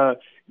remember,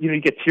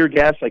 you get tear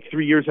gas like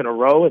 3 years in a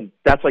row, and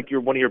that's like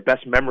one of your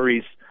best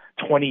memories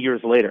 20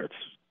 years later. It's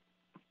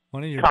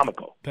One of your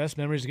comical. best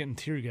memories of getting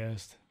tear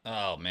gassed.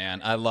 Oh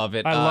man, I love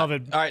it. I love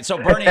it. All right, so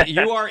Bernie,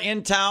 you are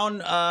in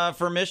town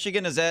for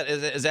Michigan. Is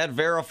that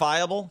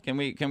verifiable? Can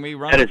we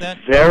run That with is that?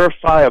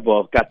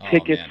 verifiable. Got Oh,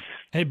 tickets. man.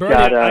 Hey, Bernie,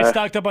 I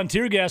stocked up on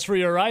tear gas for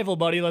your arrival,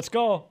 buddy. Let's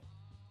go.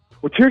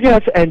 Well, tear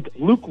gas and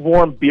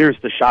lukewarm beer's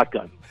the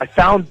shotgun. I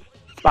found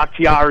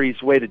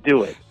Bakhtiari's way to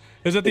do it.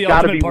 Is it the It's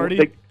gotta ultimate be-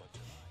 party?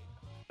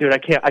 Dude, I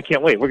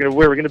can't wait. Where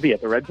we're gonna be at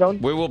the Red Zone?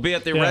 We will be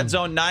at the Yeah. Red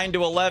Zone 9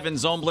 to 11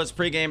 Zone Blitz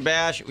pregame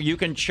bash. You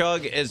can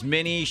chug as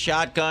many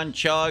shotgun,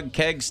 chug,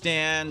 keg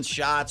stands,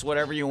 shots,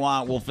 whatever you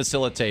want. We'll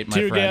facilitate, my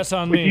Tear friend. gas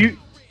on Wait, me.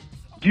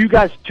 do you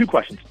guys? Two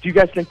questions. Do you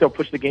guys think they'll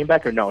push the game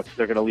back, or no?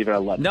 They're gonna leave it at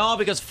 11. No,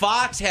 because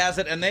Fox has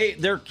it, and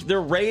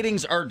their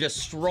ratings are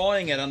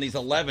destroying it on these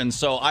 11.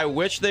 So I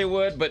wish they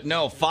would, but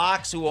no.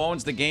 Fox, who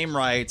owns the game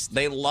rights,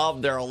 they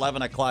love their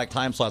 11 o'clock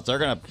time slots. They're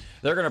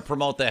gonna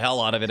promote the hell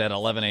out of it at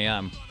 11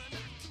 a.m.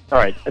 All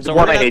right. So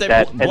One, we're I gonna hate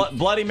have that. to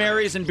Bloody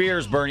Marys and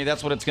beers, Bernie.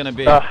 That's what it's gonna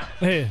be.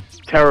 Hey,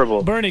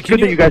 Terrible. Bernie, It's can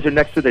good that you- you guys are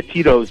next to the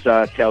Tito's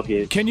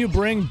tailgate. can you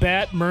bring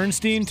Bat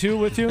Mernstein too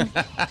with you?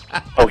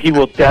 Oh, he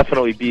will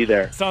definitely be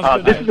there. Sounds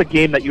good, This man. is a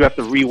game that you have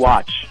to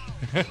rewatch.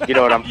 You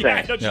know what I'm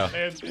saying?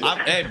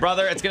 Hey,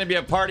 brother, it's gonna be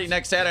a party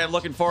next Saturday. I'm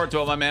looking forward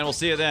to it, my man. We'll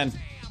see you then.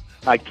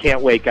 I can't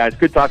wait, guys.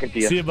 Good talking to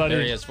you. See you, buddy.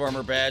 There he is,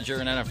 former Badger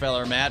and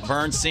NFLer Matt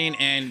Bernstein,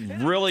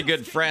 and really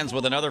good friends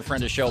with another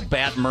friend of the show,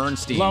 Bat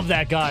Mernstein. Love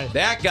that guy.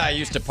 That guy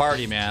used to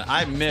party, man.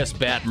 I miss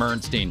Bat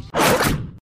Mernstein.